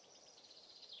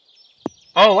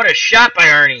 Oh, what a shot by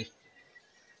Arnie.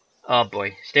 Oh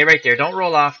boy, stay right there. Don't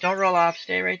roll off. Don't roll off.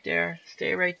 Stay right there.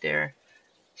 Stay right there.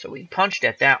 So we punched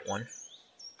at that one.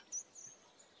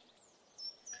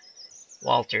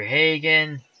 Walter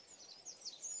Hagen.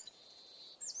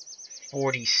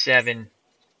 47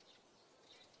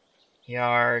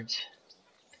 yards.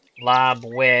 Lob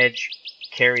wedge.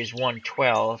 Carries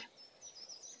 112.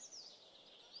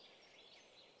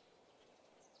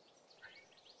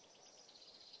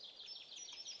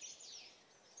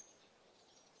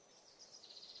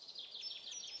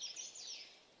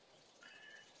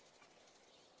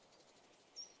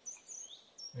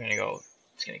 We're going to go,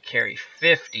 it's going to carry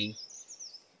 50.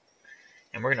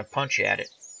 And we're going to punch at it.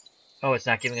 Oh, it's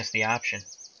not giving us the option.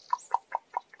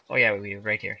 Oh yeah, we're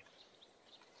right here.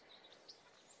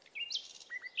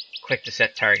 Click to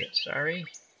set target. Sorry.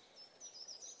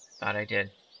 Thought I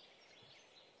did.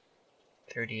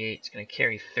 38. It's going to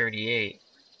carry 38.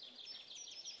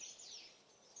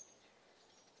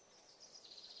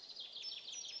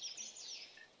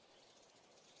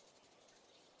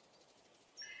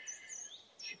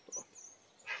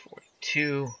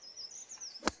 Two.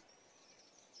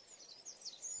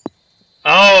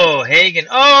 Oh, Hagen.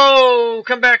 Oh,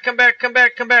 come back, come back, come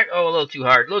back, come back. Oh, a little too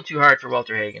hard. A little too hard for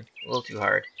Walter Hagen. A little too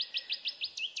hard.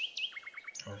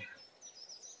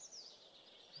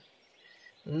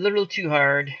 A little too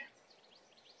hard.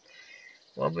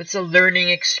 Well, it's a learning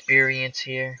experience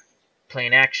here.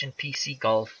 Playing action PC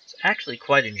golf. It's actually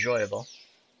quite enjoyable.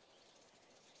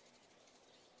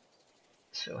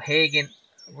 So Hagen,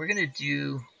 we're going to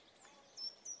do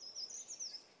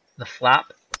the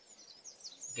flop.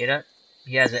 Get up.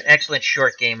 He has an excellent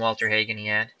short game, Walter Hagen, he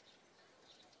had.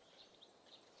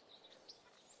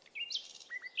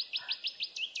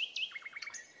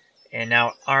 And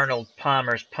now Arnold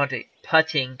Palmer's putting,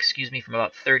 from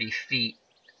about 30 feet.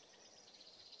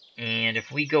 And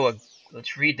if we go,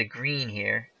 let's read the green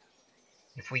here.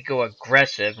 If we go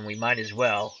aggressive, and we might as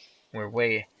well, we're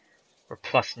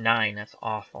 +9, that's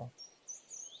awful.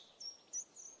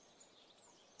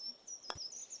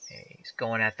 Okay, he's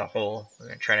going at the hole. We're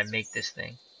going to try to make this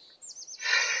thing.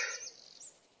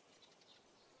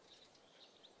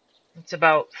 It's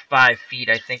about 5 feet,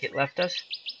 I think it left us.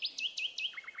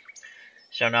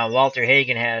 So now Walter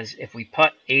Hagen has, if we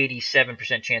putt,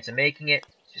 87% chance of making it.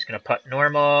 Just going to putt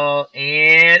normal,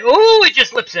 and ooh, it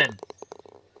just slips in.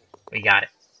 We got it.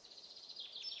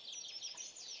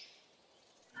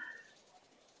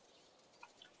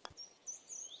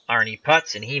 Arnie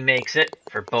putts, and he makes it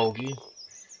for bogey.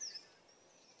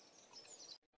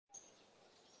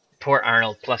 Poor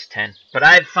Arnold, +10. But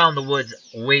I've found the woods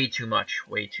way too much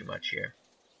here.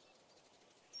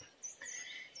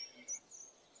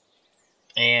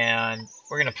 And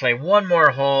we're going to play one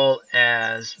more hole,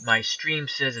 as my stream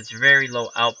says it's very low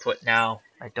output now.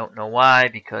 I don't know why,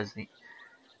 because the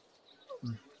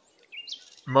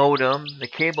modem, the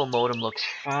cable modem looks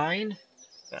fine.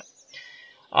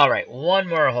 Alright, one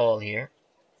more hole here.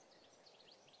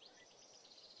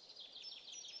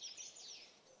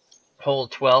 Hole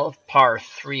 12, par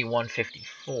 3,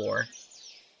 154.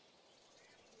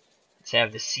 Let's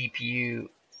have the CPU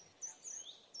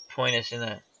point us in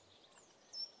the...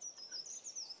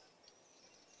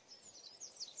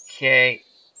 Okay.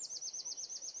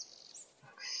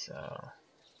 So,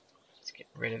 let's get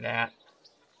rid of that.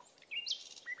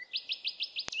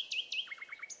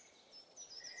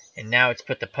 And now it's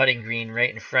put the putting green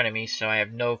right in front of me, so I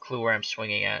have no clue where I'm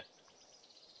swinging at.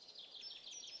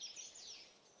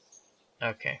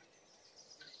 Okay.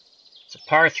 It's a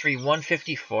Par 3,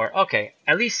 154. Okay,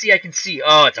 at least see I can see.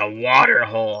 Oh, it's a water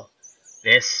hole.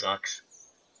 This sucks.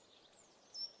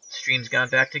 Stream's gone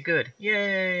back to good.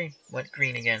 Yay! Went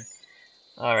green again.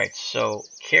 Alright, so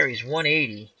carries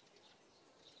 180.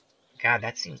 God,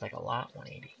 that seems like a lot,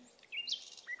 180.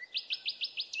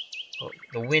 Oh,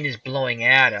 the wind is blowing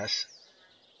at us.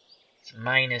 It's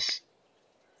minus...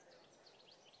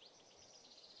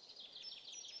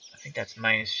 I think that's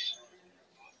minus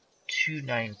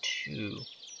 292.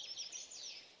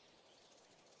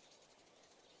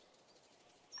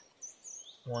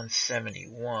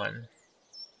 171.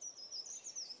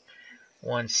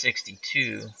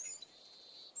 162.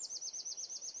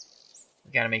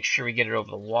 We gotta make sure we get it over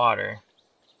the water.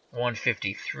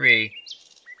 153.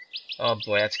 Oh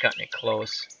boy, that's cutting it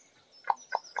close.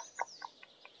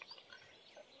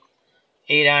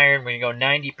 8 iron, we're gonna go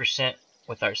 90%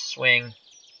 with our swing.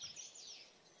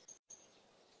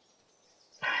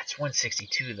 It's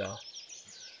 162 though.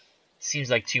 Seems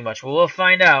like too much. Well, we'll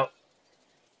find out.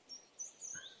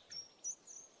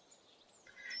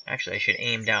 Actually, I should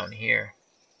aim down here.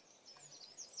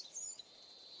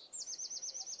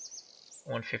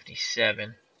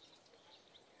 157.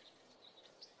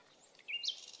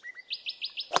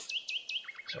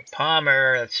 So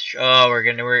Palmer, let's.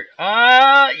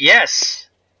 Oh, yes.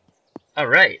 All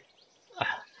right.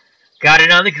 Got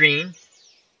it on the green.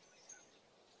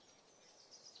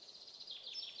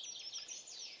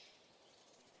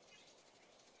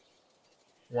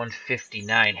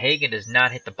 .159. Hagen does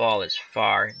not hit the ball as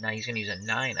far. Now he's going to use a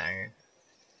 9 iron.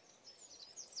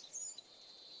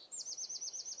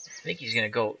 I think he's going to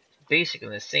go basically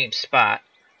in the same spot.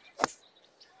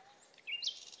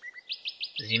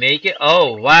 Does he make it?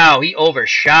 Oh, wow. He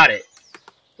overshot it.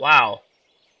 Wow.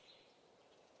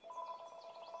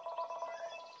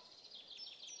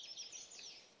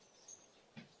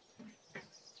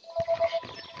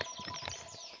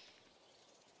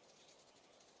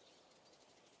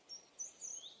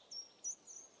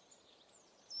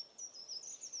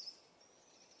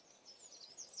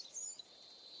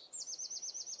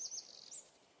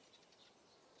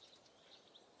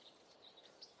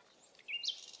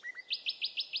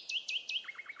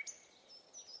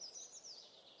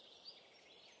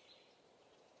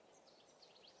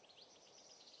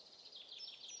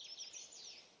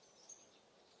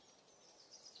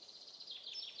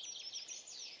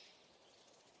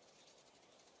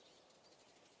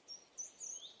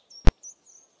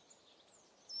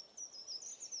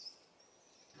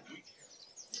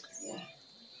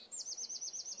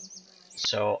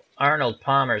 So Arnold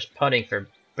Palmer's putting for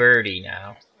birdie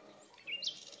now.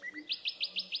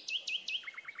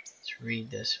 Let's read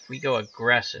this. If we go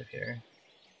aggressive here,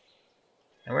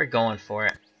 and we're going for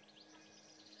it.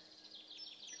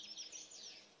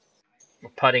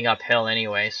 We're putting uphill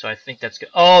anyway, so I think that's good.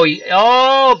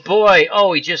 Oh boy!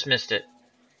 Oh, he just missed it.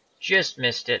 Just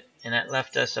missed it, and that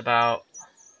left us about.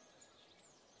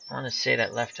 I want to say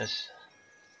that left us.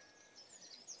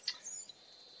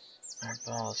 Our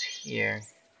ball's here.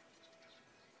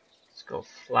 Let's go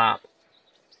flop.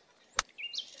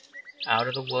 Out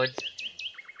of the woods.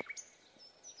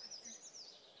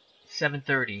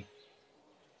 730.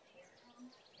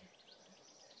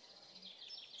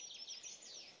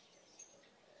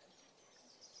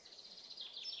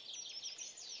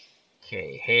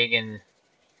 Okay, Hagen.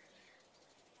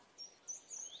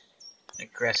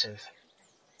 Aggressive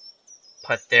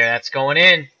putt there. That's going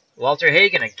in. Walter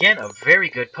Hagen, again, a very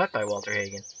good putt by Walter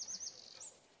Hagen.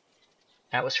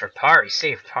 That was for par. He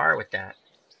saved par with that.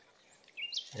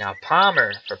 Now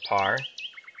Palmer for par.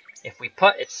 If we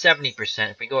putt, it's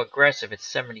 70%. If we go aggressive,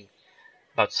 it's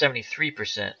about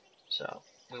 73%. So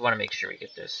we want to make sure we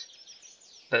get this.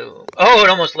 Boom. Oh, it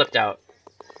almost lipped out.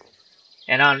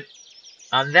 And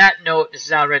on that note, this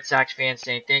is Al Red Sox fan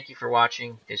saying thank you for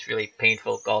watching this really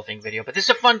painful golfing video. But this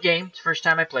is a fun game. It's the first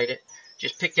time I played it.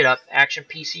 Just picked it up. Action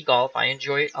PC Golf. I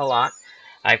enjoy it a lot.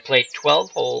 I played 12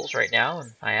 holes right now,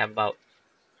 and I have about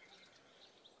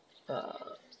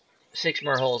 6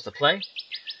 more holes to play.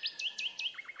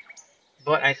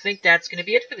 But I think that's going to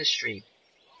be it for this stream.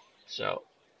 So,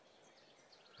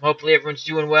 hopefully everyone's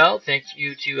doing well. Thank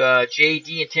you to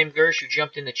JD and Tim Gersh who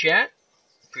jumped in the chat.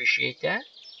 Appreciate that.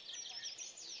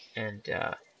 And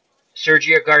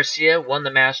Sergio Garcia won the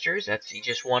Masters. He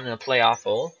just won in a playoff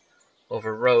hole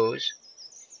over Rose.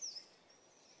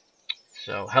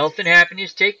 So, health and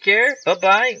happiness. Take care.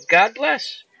 Bye-bye. God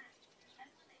bless.